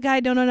 he's a bad guy.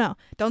 No,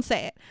 don't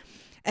say it.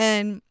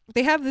 And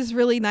they have this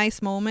really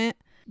nice moment.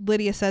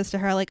 Lydia says to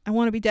her, like, I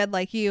want to be dead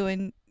like you.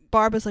 And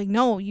Barbara's like,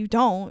 no, you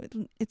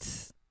don't.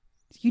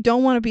 You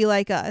don't want to be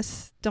like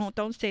us.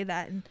 Don't say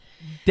that. And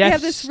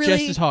Death's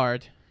just as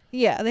hard.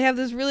 Yeah, they have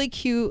this really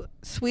cute,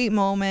 sweet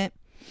moment.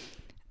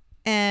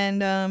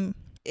 And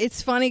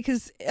it's funny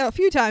because a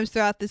few times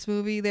throughout this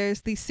movie,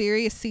 there's these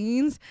serious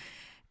scenes.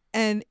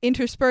 And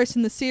interspersed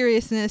in the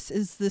seriousness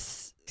is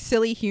this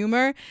silly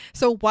humor.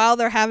 So while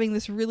they're having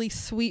this really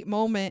sweet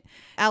moment,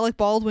 Alec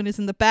Baldwin is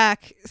in the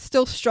back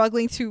still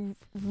struggling to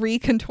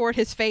recontort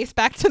his face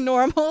back to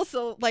normal.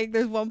 So like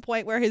there's one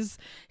point where his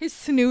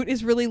snoot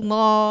is really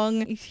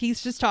long.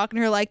 He's just talking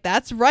to her like,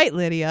 that's right,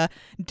 Lydia,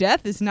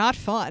 death is not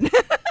fun.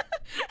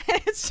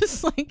 It's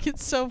just like,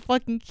 it's so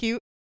fucking cute.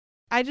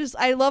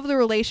 I love the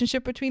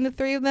relationship between the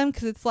 3 of them,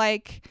 because it's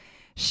like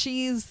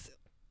she's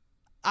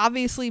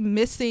obviously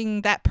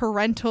missing that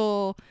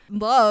parental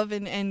love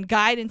and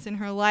guidance in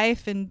her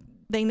life, and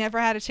they never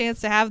had a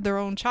chance to have their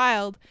own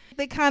child.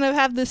 They kind of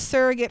have this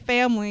surrogate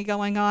family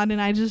going on,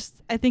 and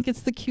I think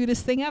it's the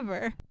cutest thing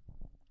ever.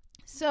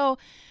 So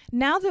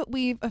now that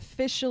we've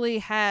officially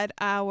had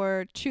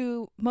our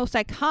 2 most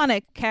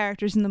iconic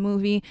characters in the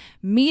movie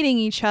meeting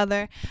each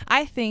other,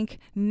 I think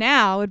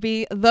now would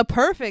be the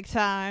perfect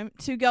time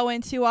to go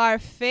into our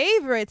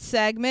favorite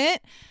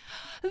segment,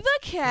 The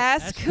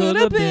Cast Could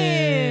Have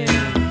Been.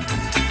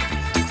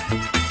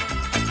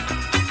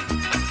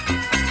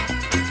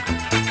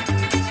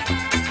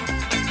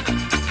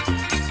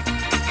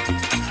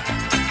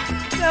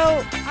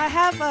 So I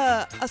have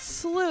a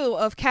slew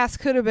of Cast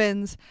Could Have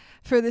Beens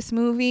for this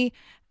movie.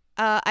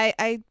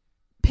 I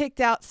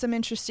picked out some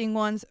interesting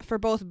ones for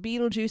both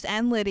Beetlejuice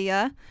and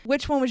Lydia.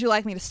 Which one would you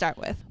like me to start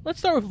with? Let's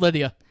start with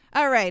Lydia.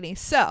 Alrighty,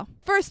 so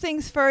first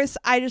things first,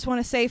 I just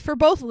want to say for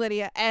both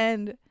Lydia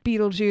and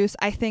Beetlejuice,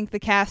 I think the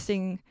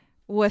casting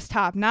was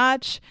top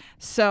notch.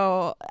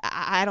 So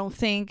I don't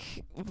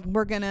think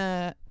we're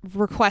gonna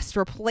request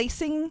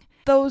replacing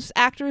those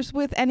actors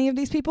with any of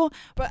these people,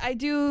 but I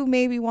do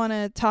maybe want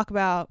to talk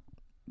about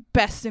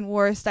best and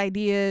worst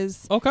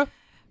ideas. Okay.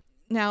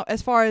 Now,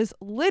 as far as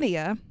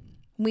Lydia,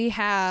 we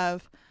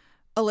have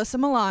Alyssa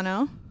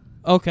Milano.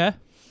 Okay.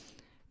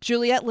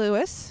 Juliette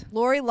Lewis,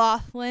 Lori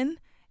Loughlin,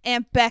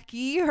 Aunt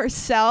Becky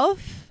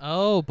herself.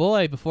 Oh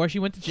boy, before she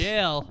went to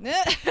jail.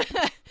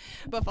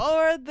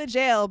 Before the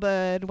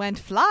jailbird went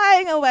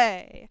flying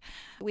away.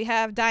 We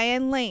have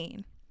Diane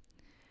Lane,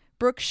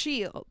 Brooke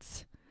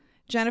Shields,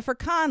 Jennifer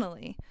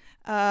Connelly.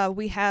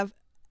 We have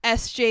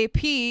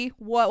SJP,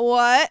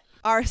 what?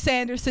 Our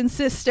Sanderson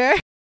sister.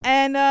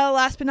 And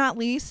last but not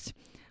least,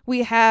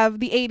 we have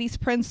the 80s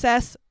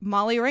princess,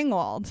 Molly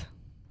Ringwald.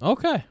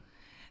 Okay.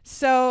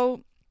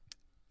 So,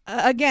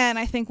 again,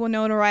 I think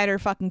Winona Ryder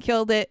fucking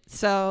killed it.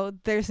 So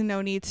there's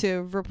no need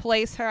to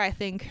replace her. I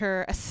think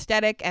her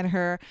aesthetic and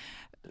her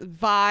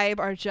vibe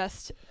are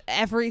just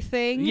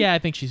everything. Yeah, I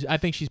think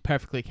she's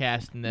perfectly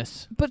cast in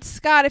this. But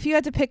Scott, if you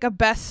had to pick a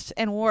best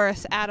and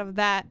worst out of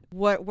that,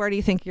 where do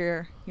you think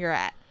you're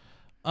at?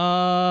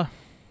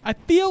 I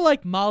feel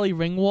like Molly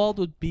Ringwald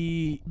would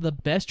be the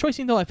best choice,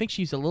 even though I think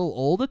she's a little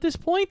old at this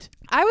point.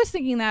 I was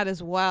thinking that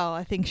as well.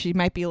 I think she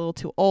might be a little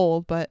too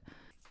old, but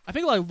I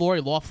think like Lori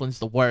Loughlin's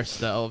the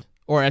worst though,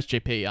 or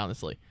SJP.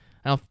 Honestly,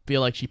 I don't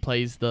feel like she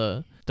plays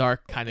the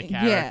dark kind of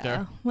character.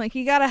 Yeah, like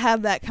you gotta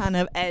have that kind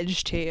of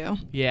edge to you.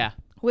 Yeah.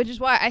 Which is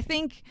why I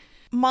think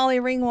Molly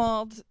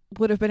Ringwald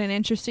would have been an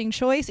interesting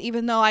choice,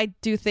 even though I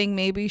do think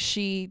maybe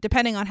she,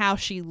 depending on how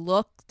she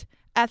looked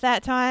at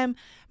that time,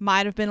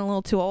 might have been a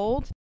little too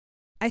old.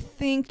 I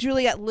think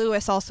Juliette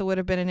Lewis also would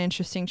have been an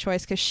interesting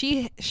choice because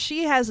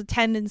she has a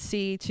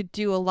tendency to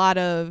do a lot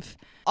of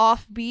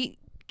offbeat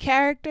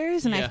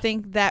characters, and I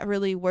think that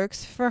really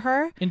works for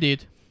her.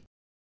 Indeed.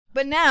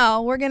 But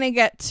now we're going to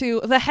get to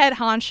the head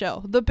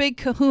honcho, the big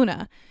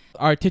kahuna.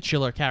 Our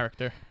titular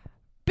character.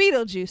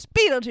 Beetlejuice,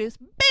 Beetlejuice,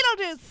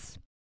 Beetlejuice!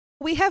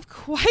 We have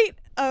quite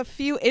a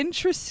few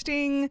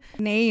interesting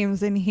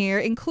names in here,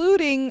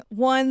 including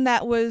one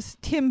that was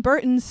Tim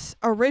Burton's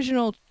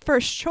original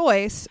first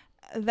choice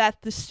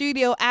that the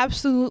studio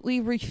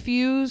absolutely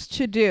refused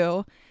to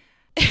do.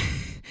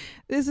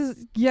 This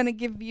is going to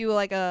give you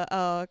like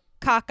a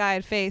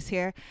cockeyed face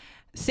here.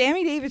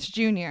 Sammy Davis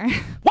Jr.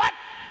 What?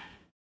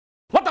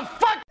 What the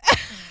fuck?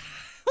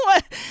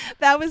 What?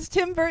 That was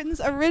Tim Burton's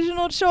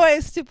original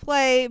choice to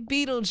play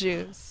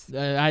Beetlejuice.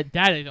 That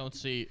I don't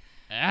see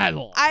at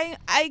all.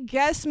 I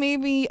guess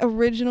maybe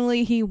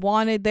originally he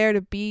wanted there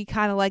to be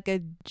kind of like a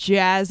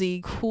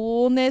jazzy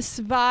coolness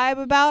vibe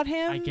about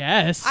him. I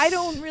guess. I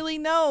don't really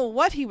know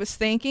what he was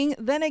thinking.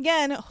 Then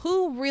again,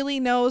 who really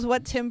knows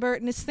what Tim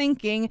Burton is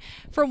thinking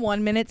from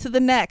 1 minute to the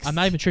next? I'm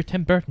not even sure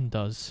Tim Burton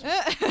does.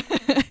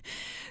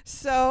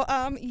 So,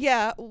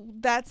 yeah,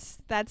 that's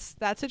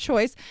a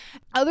choice.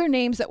 Other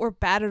names that were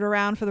batted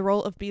around for the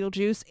role of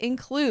Beetlejuice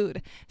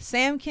include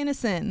Sam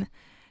Kinison,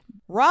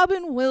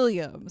 Robin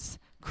Williams,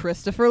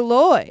 Christopher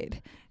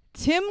Lloyd,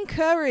 Tim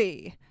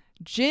Curry,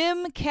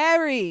 Jim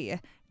Carrey,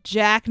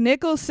 Jack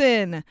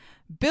Nicholson,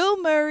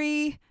 Bill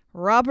Murray,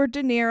 Robert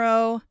De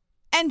Niro,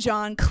 and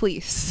John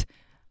Cleese.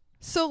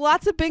 So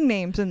lots of big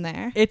names in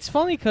there. It's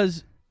funny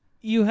because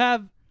you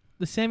have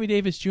the Sammy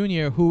Davis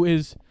Jr., who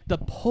is the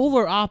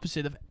polar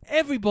opposite of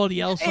everybody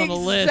else on the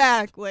list.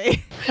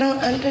 Exactly. I don't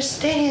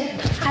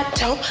understand. I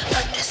don't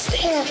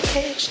understand,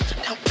 Paige.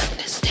 I don't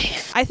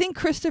understand. I think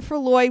Christopher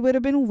Lloyd would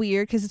have been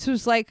weird because this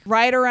was like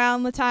right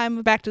around the time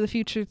of Back to the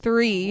Future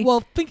 3.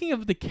 Well, thinking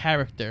of the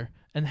character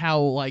and how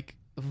like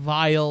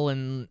vile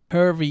and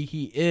pervy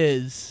he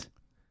is.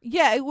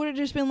 Yeah, it would have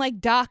just been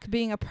like Doc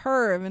being a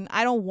perv, and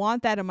I don't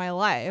want that in my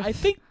life. I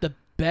think the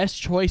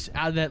best choice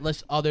out of that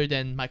list, other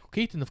than Michael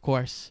Keaton, of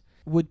course,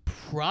 would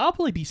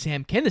probably be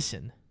Sam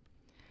Kinison.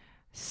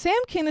 Sam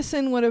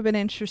Kinison would have been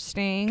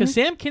interesting. Because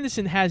Sam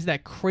Kinison has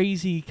that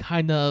crazy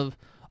kind of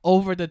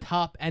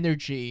over-the-top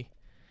energy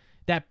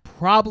that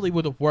probably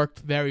would have worked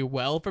very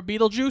well for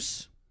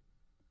Beetlejuice.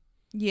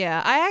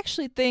 Yeah, I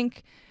actually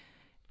think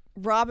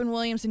Robin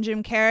Williams and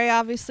Jim Carrey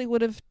obviously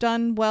would have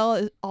done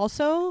well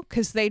also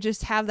because they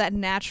just have that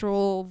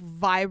natural,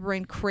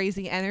 vibrant,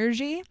 crazy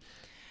energy.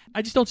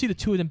 I just don't see the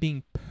two of them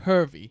being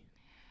pervy.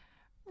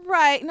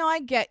 Right. No,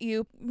 I get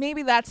you.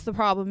 Maybe that's the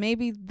problem.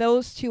 Maybe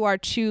those two are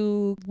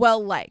too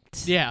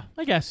well-liked. Yeah,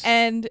 I guess.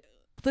 And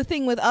the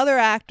thing with other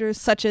actors,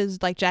 such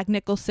as like Jack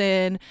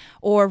Nicholson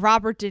or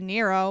Robert De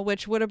Niro,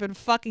 which would have been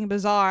fucking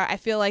bizarre, I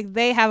feel like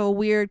they have a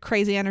weird,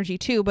 crazy energy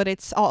too, but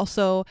it's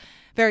also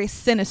very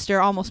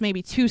sinister, almost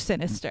maybe too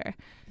sinister.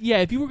 Yeah,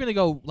 if you were going to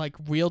go like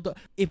real...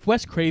 if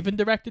Wes Craven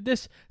directed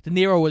this, De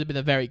Niro would have been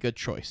a very good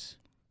choice.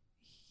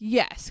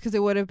 Yes, because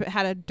it would have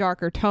had a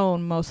darker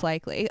tone, most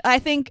likely. I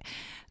think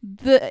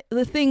the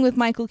thing with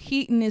Michael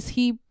Keaton is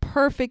he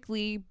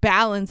perfectly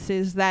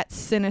balances that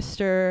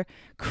sinister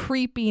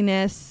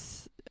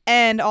creepiness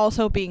and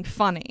also being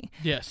funny.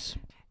 Yes.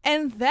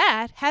 And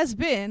that has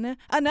been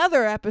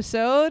another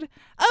episode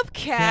of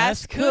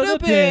Cast Coulda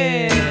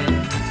Been.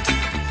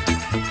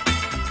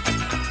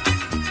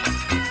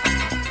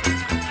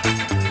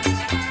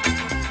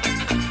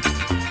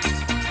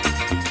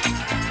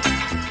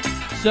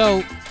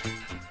 So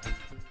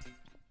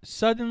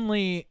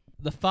suddenly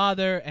the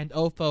father and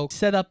Ofo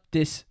set up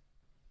this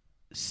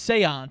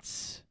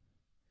seance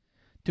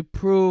to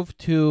prove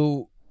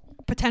to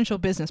potential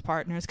business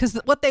partners, because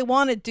what they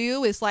want to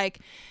do is like,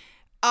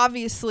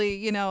 obviously,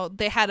 you know,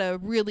 they had a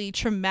really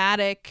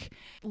traumatic,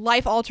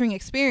 life-altering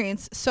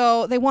experience,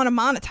 so they want to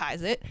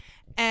monetize it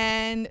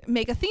and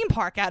make a theme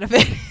park out of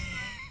it.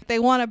 They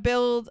want to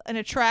build an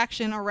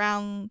attraction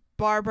around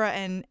Barbara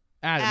and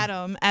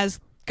Adam as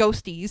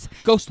ghosties.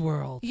 Ghost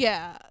World.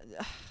 Yeah.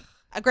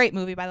 A great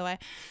movie, by the way.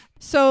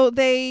 So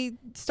they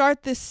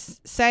start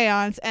this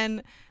seance,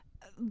 and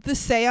the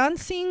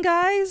seance scene,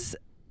 guys,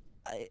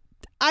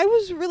 I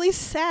was really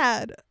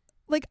sad.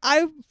 Like,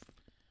 I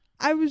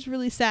was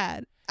really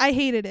sad. I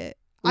hated it.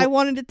 I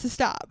wanted it to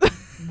stop.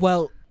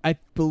 Well, I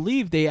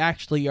believe they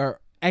actually are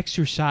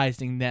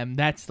exorcising them.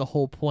 That's the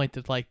whole point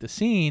of like the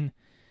scene.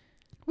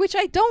 Which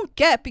I don't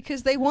get,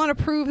 because they want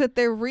to prove that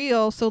they're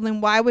real, so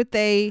then why would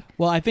they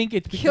I think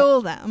it's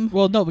kill them?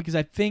 Well, no, because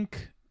I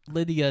think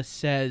Lydia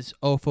says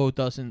Opho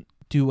doesn't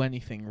do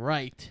anything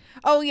right.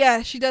 Oh,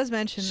 yeah, she does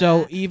mention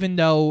So that. even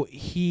though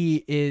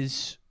he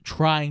is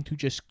trying to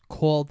just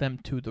call them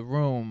to the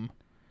room,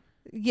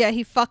 Yeah,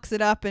 he fucks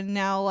it up, and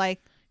now,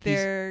 like,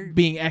 they're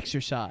being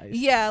exorcised.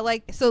 Yeah,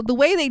 like, so the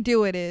way they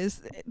do it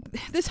is,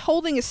 this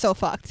whole thing is so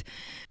fucked.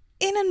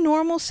 In a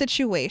normal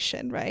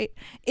situation, right?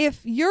 If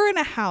you're in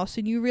a house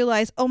and you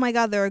realize, oh my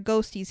God, there are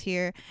ghosties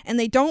here, and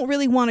they don't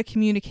really want to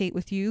communicate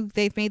with you,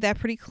 they've made that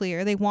pretty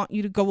clear. They want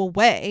you to go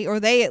away, or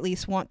they at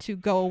least want to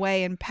go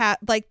away and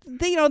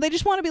they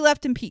just want to be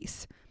left in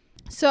peace.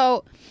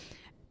 So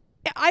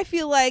I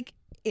feel like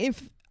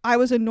if I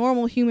was a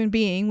normal human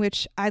being,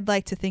 which I'd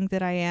like to think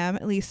that I am,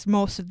 at least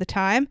most of the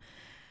time,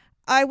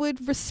 I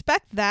would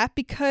respect that,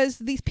 because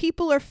these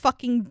people are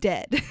fucking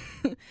dead.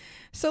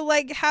 So,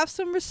 like, have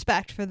some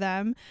respect for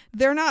them.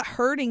 They're not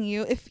hurting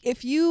you.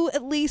 If you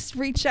at least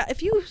reach out,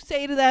 if you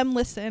say to them,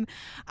 listen,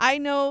 I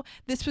know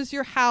this was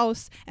your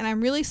house and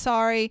I'm really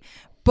sorry,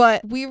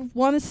 but we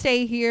want to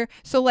stay here.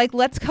 So, like,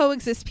 let's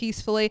coexist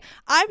peacefully.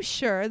 I'm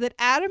sure that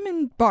Adam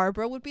and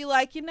Barbara would be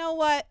like, you know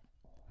what?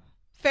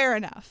 Fair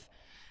enough.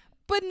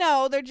 But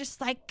no, they're just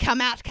like,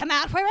 come out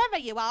wherever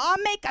you are,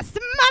 make us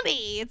some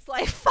money. It's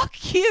like,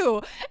 fuck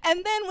you.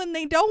 And then when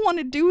they don't want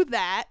to do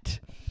that,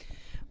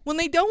 when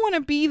they don't want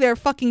to be their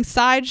fucking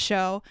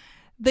sideshow,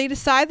 they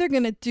decide they're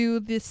going to do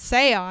this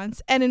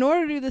seance. And in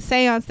order to do the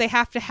seance, they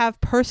have to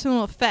have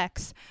personal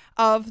effects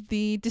of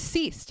the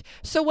deceased.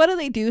 So what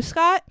do,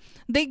 Scott?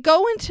 They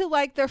go into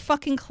like their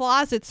fucking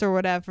closets or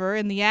whatever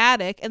in the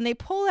attic, and they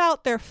pull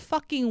out their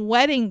fucking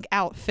wedding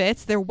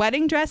outfits, their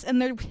wedding dress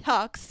and their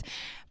tux,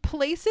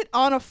 place it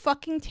on a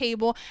fucking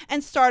table,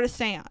 and start a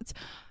seance.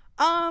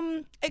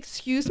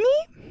 Excuse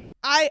me?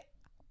 I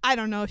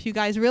don't know if you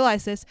guys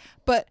realize this,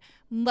 but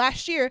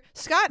last year,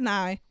 Scott and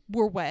I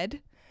were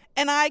wed.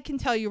 And I can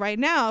tell you right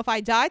now, if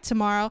I died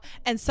tomorrow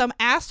and some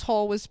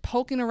asshole was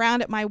poking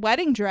around at my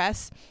wedding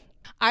dress,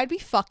 I'd be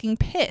fucking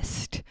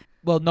pissed.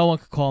 Well, no one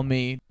could call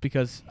me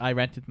because I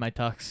rented my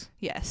tux.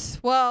 Yes.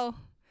 Well,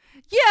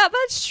 yeah,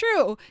 that's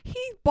true.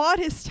 He bought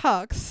his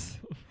tux.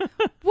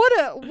 What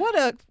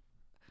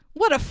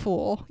a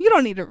fool. You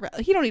don't need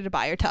to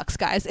buy your tux,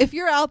 guys. If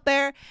you're out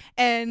there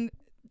and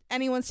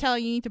anyone's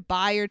telling you need to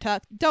buy your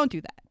tux, don't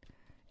do that.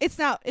 It's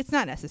not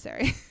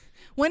necessary.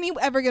 When are you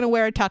ever going to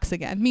wear a tux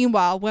again?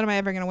 Meanwhile, when am I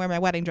ever going to wear my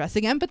wedding dress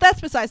again? But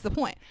that's besides the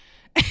point.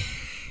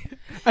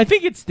 I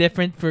think it's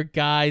different for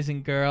guys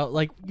and girls.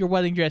 Like, your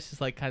wedding dress is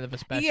like kind of a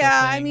special thing.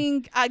 I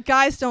mean,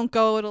 guys don't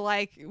go to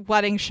like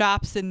wedding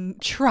shops and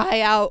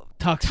try out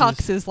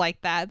tuxes like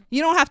that.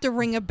 You don't have to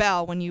ring a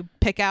bell when you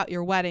pick out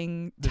your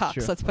wedding tux.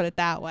 true. Let's put it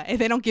that way.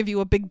 They don't give you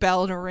a big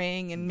bell to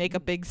ring and make a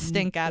big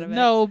stink out of it.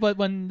 No, but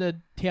when the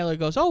tailor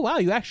goes, oh, wow,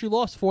 you actually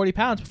lost 40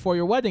 pounds before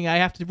your wedding. I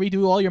have to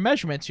redo all your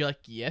measurements. You're like,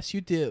 yes,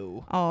 you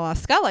do. Oh,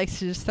 Scott likes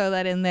to just throw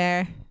that in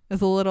there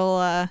as a little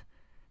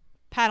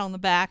pat on the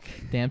back.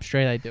 Damn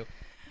straight I do.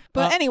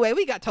 But anyway,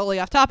 we got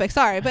totally off topic.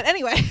 Sorry. But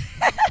anyway,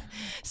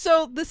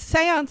 so the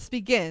seance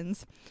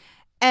begins,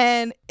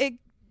 and it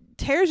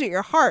tears at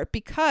your heart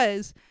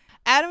because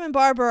Adam and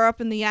Barbara are up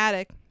in the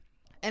attic,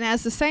 and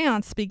as the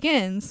seance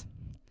begins,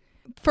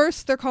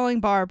 first they're calling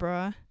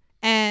Barbara,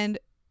 and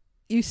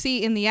you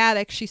see in the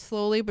attic she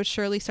slowly but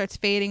surely starts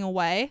fading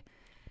away,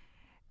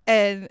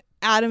 and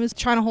Adam is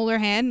trying to hold her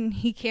hand, and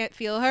he can't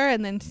feel her,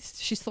 and then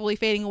she's slowly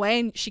fading away,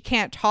 and she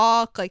can't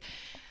talk, like...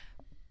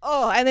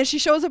 Oh, and then she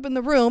shows up in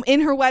the room in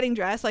her wedding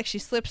dress. Like, she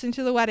slips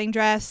into the wedding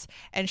dress,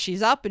 and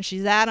she's up, and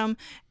she's Adam,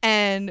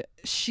 and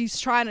she's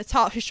trying to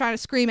talk. She's trying to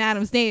scream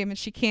Adam's name, and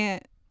she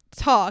can't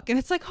talk. And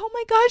it's like, oh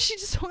my God, she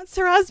just wants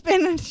her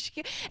husband,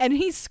 and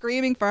he's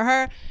screaming for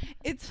her.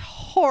 It's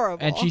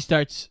horrible. And she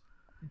starts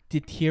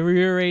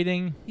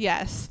deteriorating.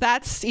 Yes,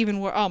 that's even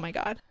worse. Oh my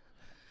God.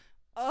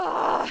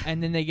 Ugh.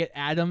 And then they get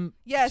Adam.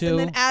 Yes, too. and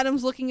then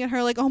Adam's looking at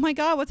her like, oh my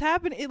God, what's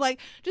happening? It, like,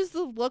 just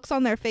the looks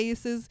on their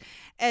faces,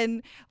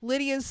 and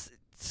Lydia's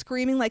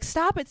screaming like,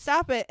 stop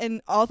it,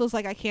 and Otho's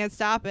like, I can't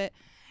stop it.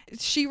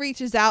 She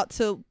reaches out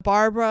to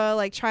Barbara,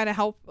 like, trying to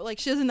help, like,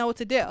 she doesn't know what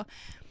to do.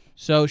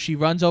 So she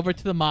runs over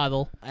to the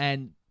model,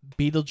 and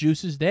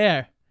Beetlejuice is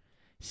there,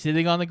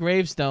 sitting on the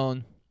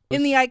gravestone.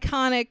 In the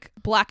iconic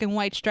black and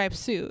white striped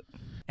suit.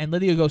 And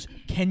Lydia goes,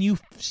 can you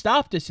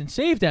stop this and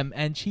save them?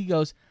 And she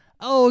goes,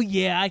 oh,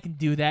 yeah, I can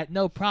do that.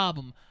 No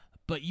problem.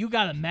 But you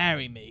got to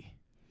marry me.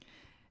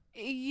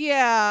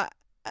 Yeah.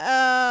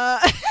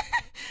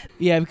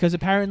 Yeah, because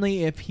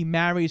apparently if he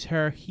marries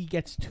her, he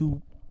gets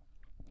to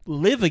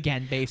live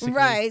again, basically.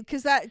 Right,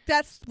 because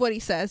that's what he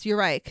says. You're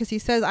right, because he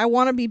says, I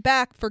want to be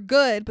back for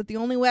good, but the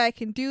only way I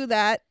can do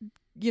that,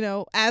 you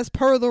know, as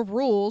per the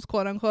rules,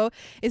 quote unquote,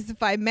 is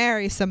if I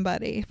marry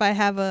somebody. If I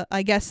have a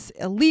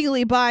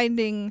legally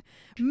binding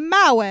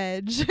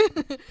marriage.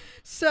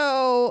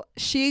 So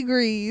she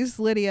agrees,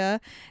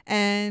 Lydia,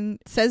 and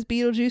says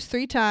Beetlejuice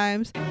 3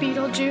 times.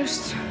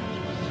 Beetlejuice.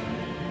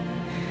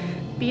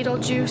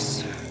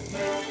 Beetlejuice.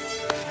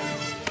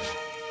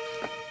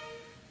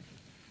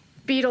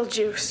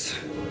 Beetlejuice.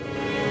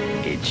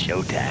 It's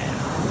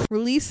showtime.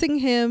 Releasing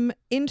him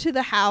into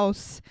the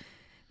house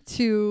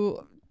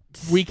to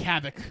wreak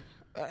havoc.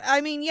 I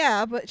mean,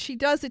 yeah, but she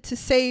does it to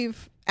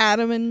save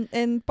Adam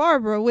and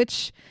Barbara,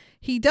 which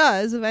he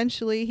does.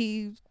 Eventually,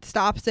 he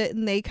stops it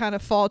and they kind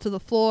of fall to the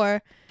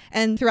floor.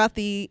 And throughout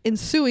the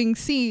ensuing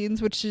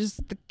scenes, which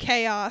is the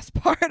chaos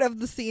part of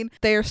the scene,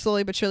 they are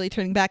slowly but surely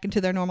turning back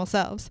into their normal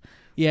selves.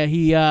 Yeah,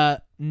 he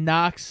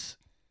knocks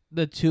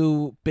the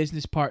two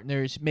business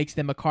partners, makes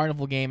them a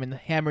carnival game, and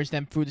hammers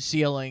them through the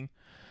ceiling.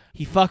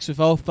 He fucks with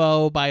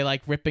Ofo by,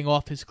 like, ripping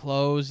off his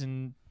clothes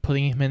and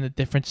putting him in a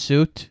different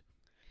suit.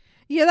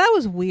 Yeah, that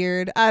was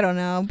weird. I don't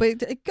know.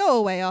 But go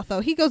away, Otho.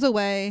 He goes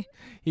away.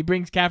 He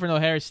brings Catherine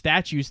O'Hara's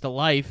statues to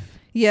life.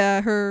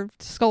 Yeah, her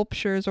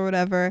sculptures or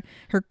whatever.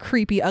 Her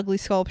creepy, ugly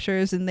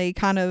sculptures. And they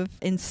kind of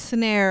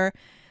ensnare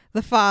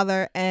the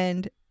father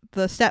and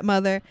the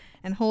stepmother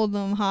and hold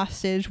them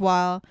hostage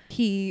while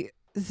he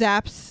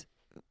zaps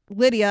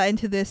Lydia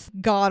into this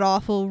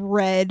god-awful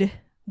red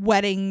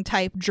wedding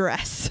type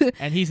dress.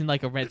 And he's in,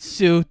 like, a red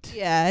suit.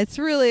 Yeah, it's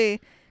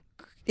really...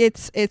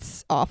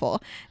 It's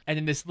awful. And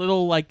then this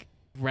little, like,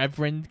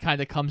 reverend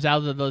kind of comes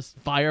out of the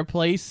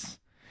fireplace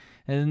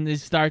and then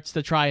starts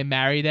to try and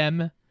marry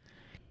them.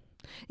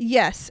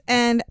 Yes,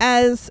 and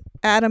as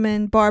Adam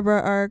and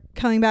Barbara are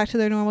coming back to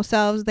their normal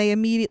selves, they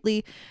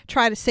immediately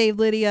try to save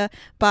Lydia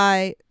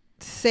by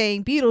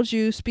saying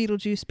Beetlejuice,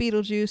 Beetlejuice,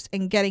 Beetlejuice,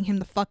 and getting him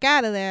the fuck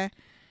out of there.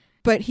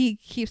 But he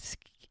keeps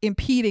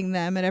impeding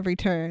them at every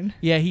turn.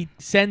 Yeah, he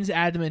sends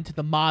Adam into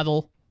the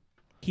model.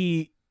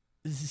 He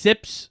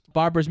zips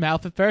Barbara's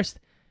mouth at first.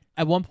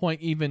 At one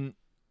point, even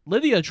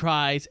Lydia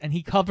tries, and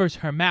he covers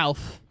her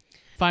mouth.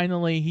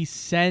 Finally, he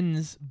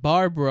sends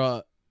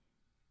Barbara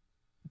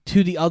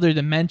to the other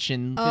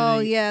dimension. Oh,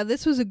 yeah,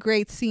 this was a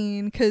great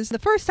scene, because the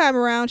first time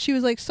around, she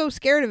was, like, so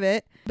scared of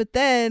it. But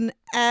then,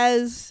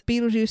 as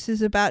Beetlejuice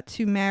is about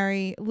to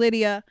marry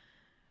Lydia,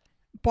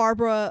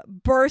 Barbara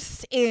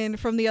bursts in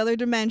from the other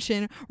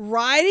dimension,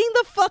 riding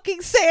the fucking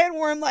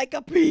sandworm like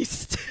a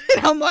beast.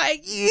 And I'm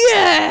like,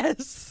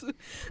 yes!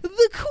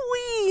 The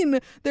queen!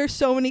 There's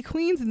so many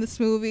queens in this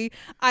movie.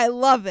 I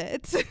love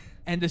it.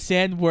 And the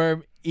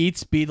sandworm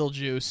eats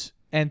Beetlejuice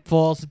and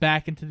falls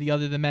back into the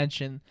other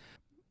dimension.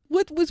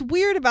 What was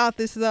weird about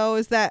this, though,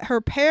 is that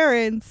her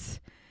parents,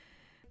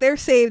 they're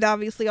saved,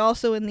 obviously,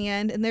 also in the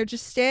end. And they're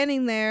just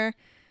standing there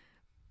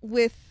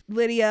with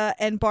Lydia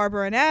and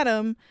Barbara and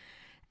Adam.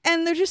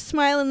 And they're just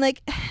smiling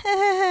like,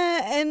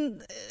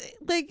 and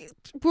like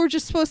we're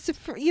just supposed to,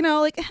 you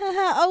know, like,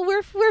 oh,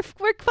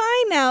 we're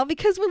fine now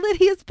because we're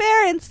Lydia's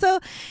parents. So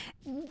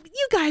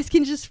you guys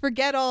can just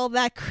forget all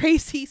that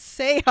crazy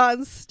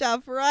seance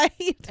stuff,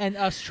 right? And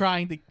us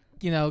trying to,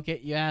 you know,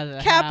 get you out of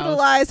the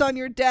capitalize house. On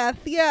your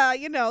death. Yeah,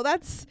 you know,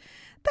 that's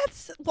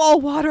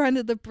all water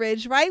under the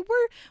bridge, right?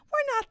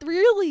 We're not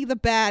really the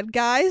bad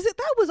guys.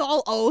 That was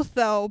all oath,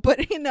 though,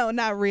 but you know,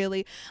 not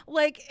really.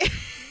 Like.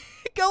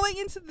 Going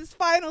into this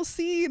final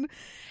scene,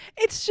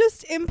 it's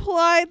just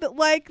implied that,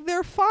 like,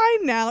 they're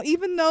fine now,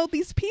 even though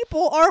these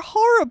people are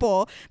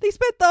horrible. They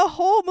spent the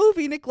whole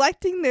movie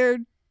neglecting their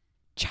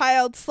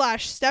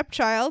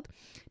child/stepchild,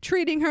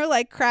 treating her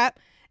like crap,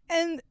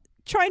 and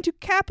trying to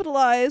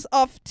capitalize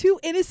off two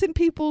innocent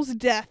people's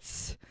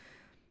deaths.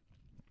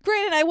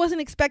 Granted, I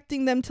wasn't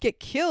expecting them to get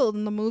killed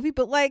in the movie,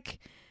 but, like,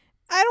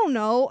 I don't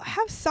know,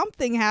 have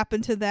something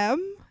happen to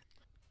them.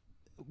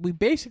 We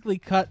basically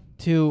cut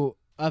to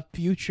a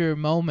future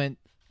moment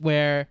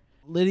where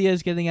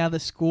Lydia's getting out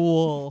of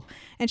school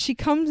and she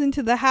comes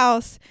into the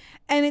house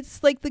and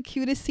it's like the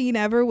cutest scene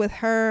ever with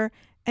her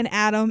and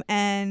Adam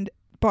and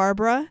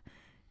Barbara,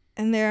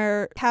 and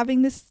they're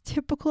having this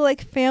typical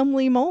like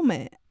family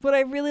moment. What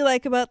I really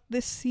like about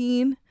this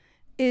scene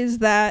is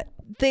that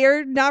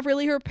they're not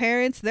really her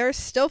parents. They're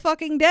still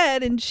fucking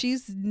dead and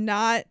she's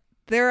not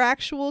their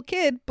actual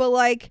kid, but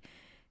like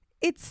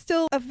it's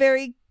still a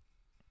very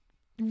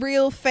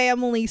real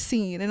family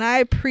scene, and I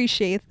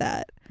appreciate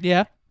that.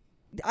 Yeah.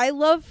 I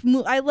love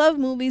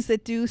movies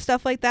that do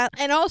stuff like that.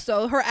 And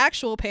also, her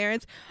actual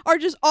parents are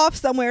just off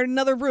somewhere in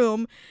another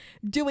room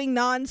doing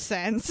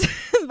nonsense,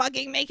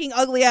 fucking making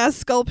ugly ass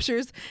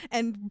sculptures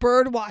and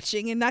bird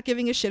watching and not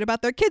giving a shit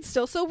about their kids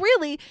still. So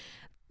really,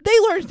 they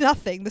learned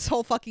nothing this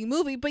whole fucking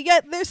movie, but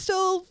yet they're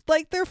still,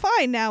 like, they're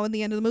fine now in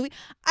the end of the movie.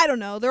 I don't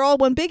know. They're all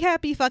one big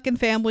happy fucking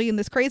family in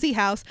this crazy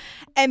house,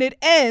 and it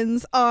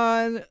ends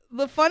on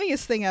the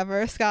funniest thing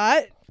ever,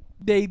 Scott.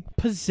 They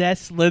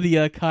possess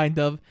Lydia, kind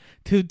of,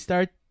 to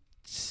start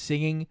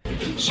singing.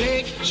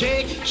 Shake,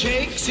 shake,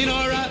 shake,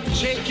 Sinora,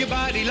 shake your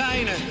body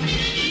line.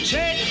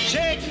 Shake,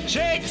 shake,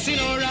 shake,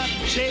 Sinora,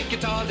 shake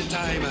it all the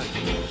time.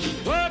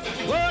 Work,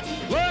 work,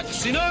 work,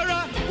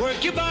 Sinora,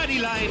 work your body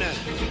line.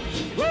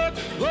 Work,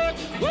 work,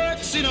 work,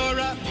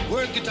 Sinora,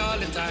 work it all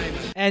the time.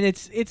 And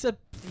it's a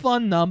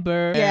fun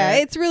number. Yeah,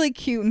 it's really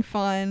cute and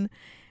fun.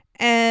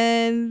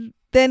 And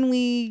Then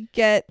we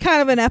get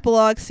kind of an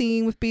epilogue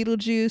scene with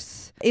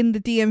Beetlejuice in the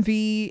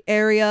DMV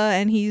area,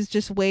 and he's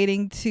just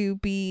waiting to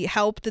be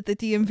helped at the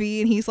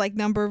DMV, and he's like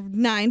number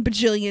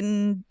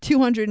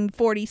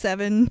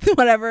 9,247,247,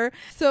 whatever.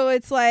 So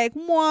it's like,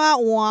 wah,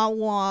 wah,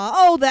 wah.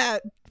 Oh,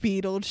 that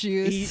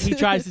Beetlejuice. He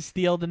tries to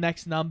steal the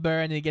next number,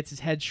 and then he gets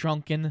his head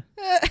shrunken.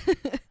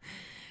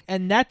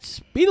 And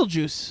that's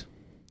Beetlejuice.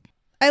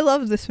 I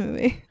love this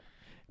movie.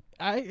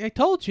 I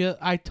told you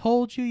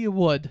you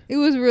would. It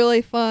was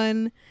really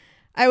fun.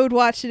 I would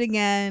watch it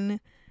again.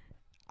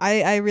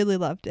 I really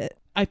loved it.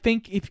 I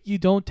think if you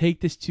don't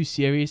take this too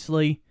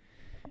seriously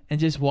and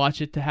just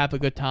watch it to have a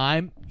good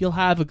time, you'll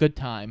have a good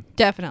time.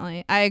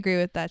 Definitely. I agree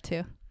with that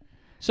too.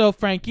 So,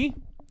 Frankie,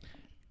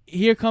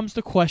 here comes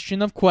the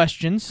question of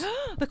questions.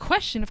 The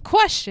question of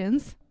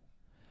questions?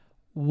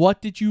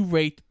 What did you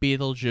rate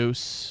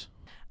Beetlejuice?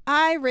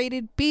 I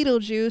rated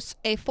Beetlejuice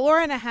a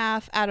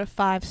 4.5 out of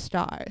 5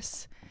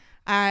 stars.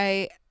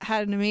 I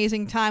had an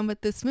amazing time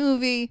with this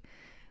movie.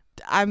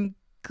 I'm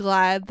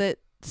glad that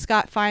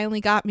Scott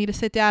finally got me to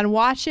sit down and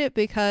watch it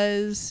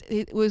because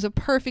it was a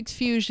perfect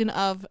fusion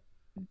of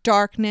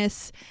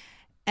darkness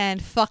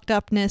and fucked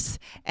upness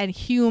and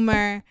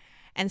humor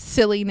and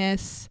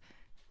silliness.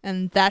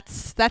 And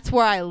that's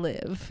where I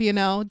live, you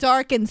know?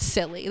 Dark and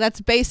silly.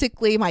 That's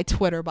basically my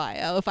Twitter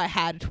bio if I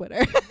had a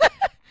Twitter.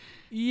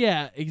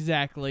 Yeah,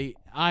 exactly.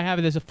 I have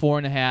it as a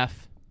 4.5.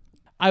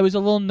 I was a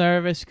little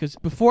nervous because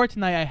before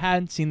tonight I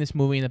hadn't seen this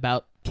movie in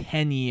about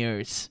 10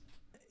 years.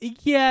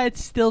 Yeah,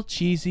 it's still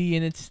cheesy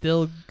and it's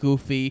still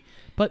goofy,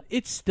 but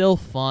it's still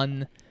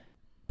fun.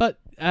 But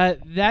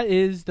that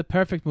is the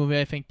perfect movie,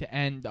 I think, to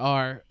end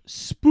our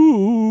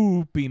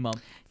Spoopy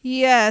Month.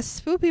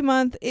 Yes, Spoopy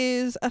Month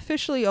is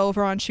officially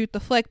over on Shoot the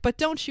Flick, but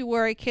don't you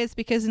worry, kids,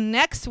 because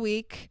next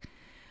week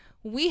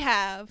we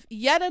have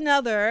yet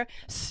another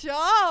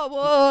Star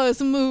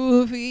Wars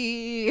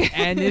movie.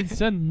 And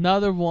it's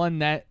another one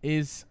that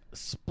is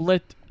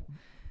split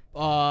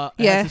has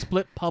a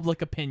split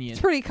public opinion. It's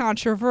pretty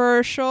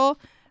controversial.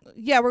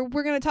 Yeah,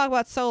 we're going to talk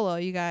about Solo,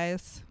 you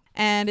guys.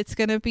 And it's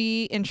going to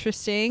be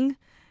interesting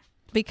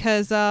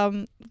because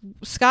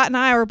Scott and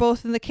I were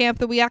both in the camp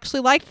that we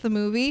actually liked the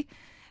movie.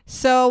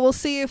 So we'll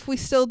see if we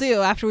still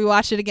do after we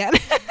watch it again.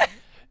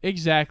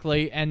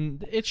 Exactly,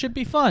 and it should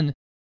be fun.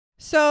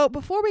 So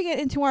before we get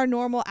into our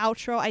normal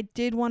outro, I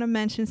did want to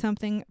mention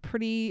something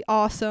pretty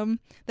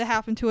awesome that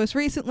happened to us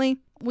recently.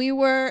 We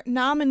were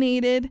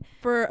nominated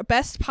for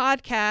Best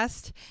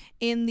Podcast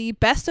in the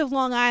Best of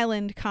Long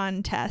Island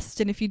contest.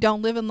 And if you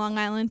don't live in Long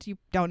Island, you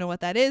don't know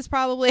what that is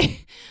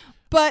probably.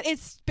 But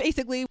it's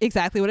basically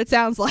exactly what it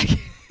sounds like.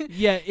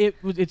 Yeah,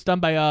 it's done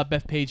by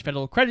Bethpage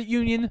Federal Credit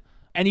Union.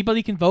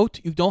 Anybody can vote.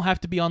 You don't have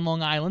to be on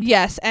Long Island.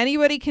 Yes,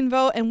 anybody can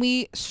vote, and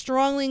we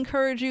strongly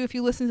encourage you, if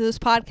you listen to this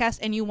podcast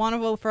and you want to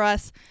vote for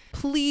us,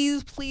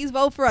 please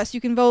vote for us. You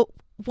can vote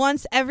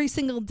once every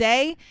single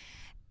day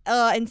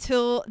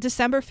until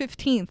December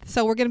 15th.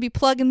 So we're going to be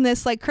plugging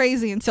this like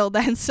crazy until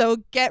then, so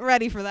get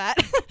ready for that.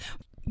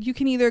 You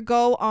can either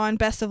go on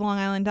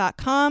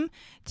bestoflongisland.com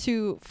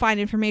to find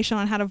information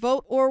on how to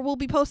vote, or we'll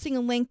be posting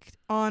a link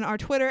on our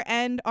Twitter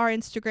and our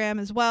Instagram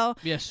as well.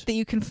 Yes. That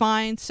you can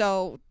find,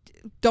 so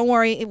don't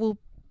worry, it will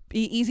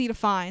be easy to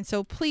find.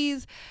 So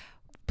please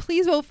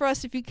vote for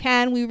us if you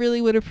can. We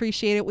really would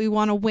appreciate it. We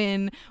want to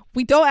win.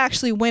 We don't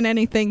actually win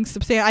anything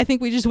substantial. I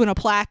think we just win a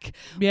plaque.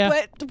 Yeah.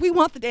 But we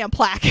want the damn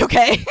plaque,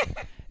 okay?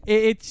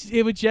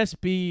 It would just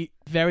be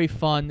very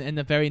fun and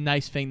a very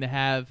nice thing to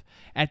have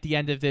at the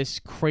end of this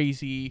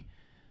crazy,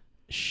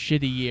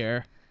 shitty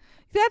year.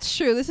 That's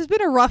true. This has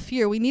been a rough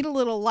year. We need a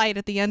little light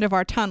at the end of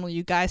our tunnel,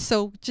 you guys.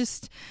 So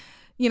just,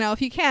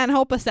 if you can,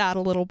 help us out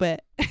a little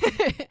bit.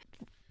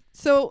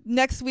 So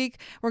next week,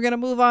 we're going to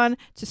move on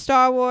to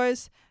Star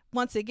Wars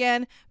once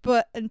again.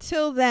 But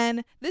until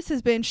then, this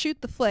has been Shoot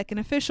the Flick, an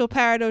official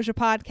Paradoja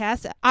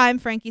podcast. I'm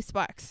Frankie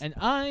Sparks. And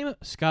I'm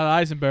Scott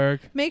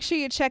Eisenberg. Make sure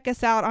you check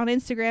us out on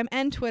Instagram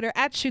and Twitter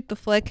at Shoot the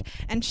Flick,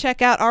 and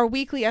check out our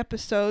weekly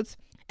episodes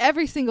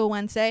every single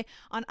Wednesday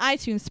on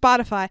iTunes,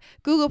 Spotify,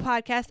 Google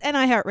Podcasts, and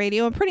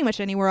iHeartRadio, and pretty much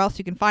anywhere else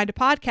you can find a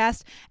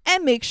podcast.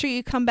 And make sure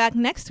you come back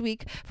next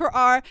week for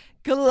our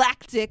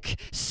galactic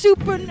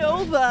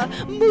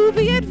supernova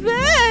movie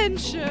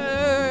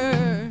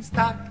adventure.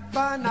 Stack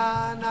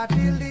banana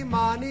till the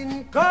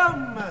morning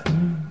come.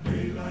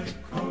 Daylight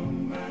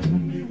come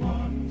and me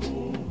one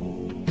go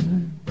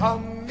home.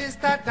 Come,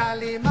 Mr.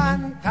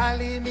 Tallyman,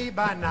 tally me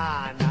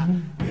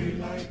banana.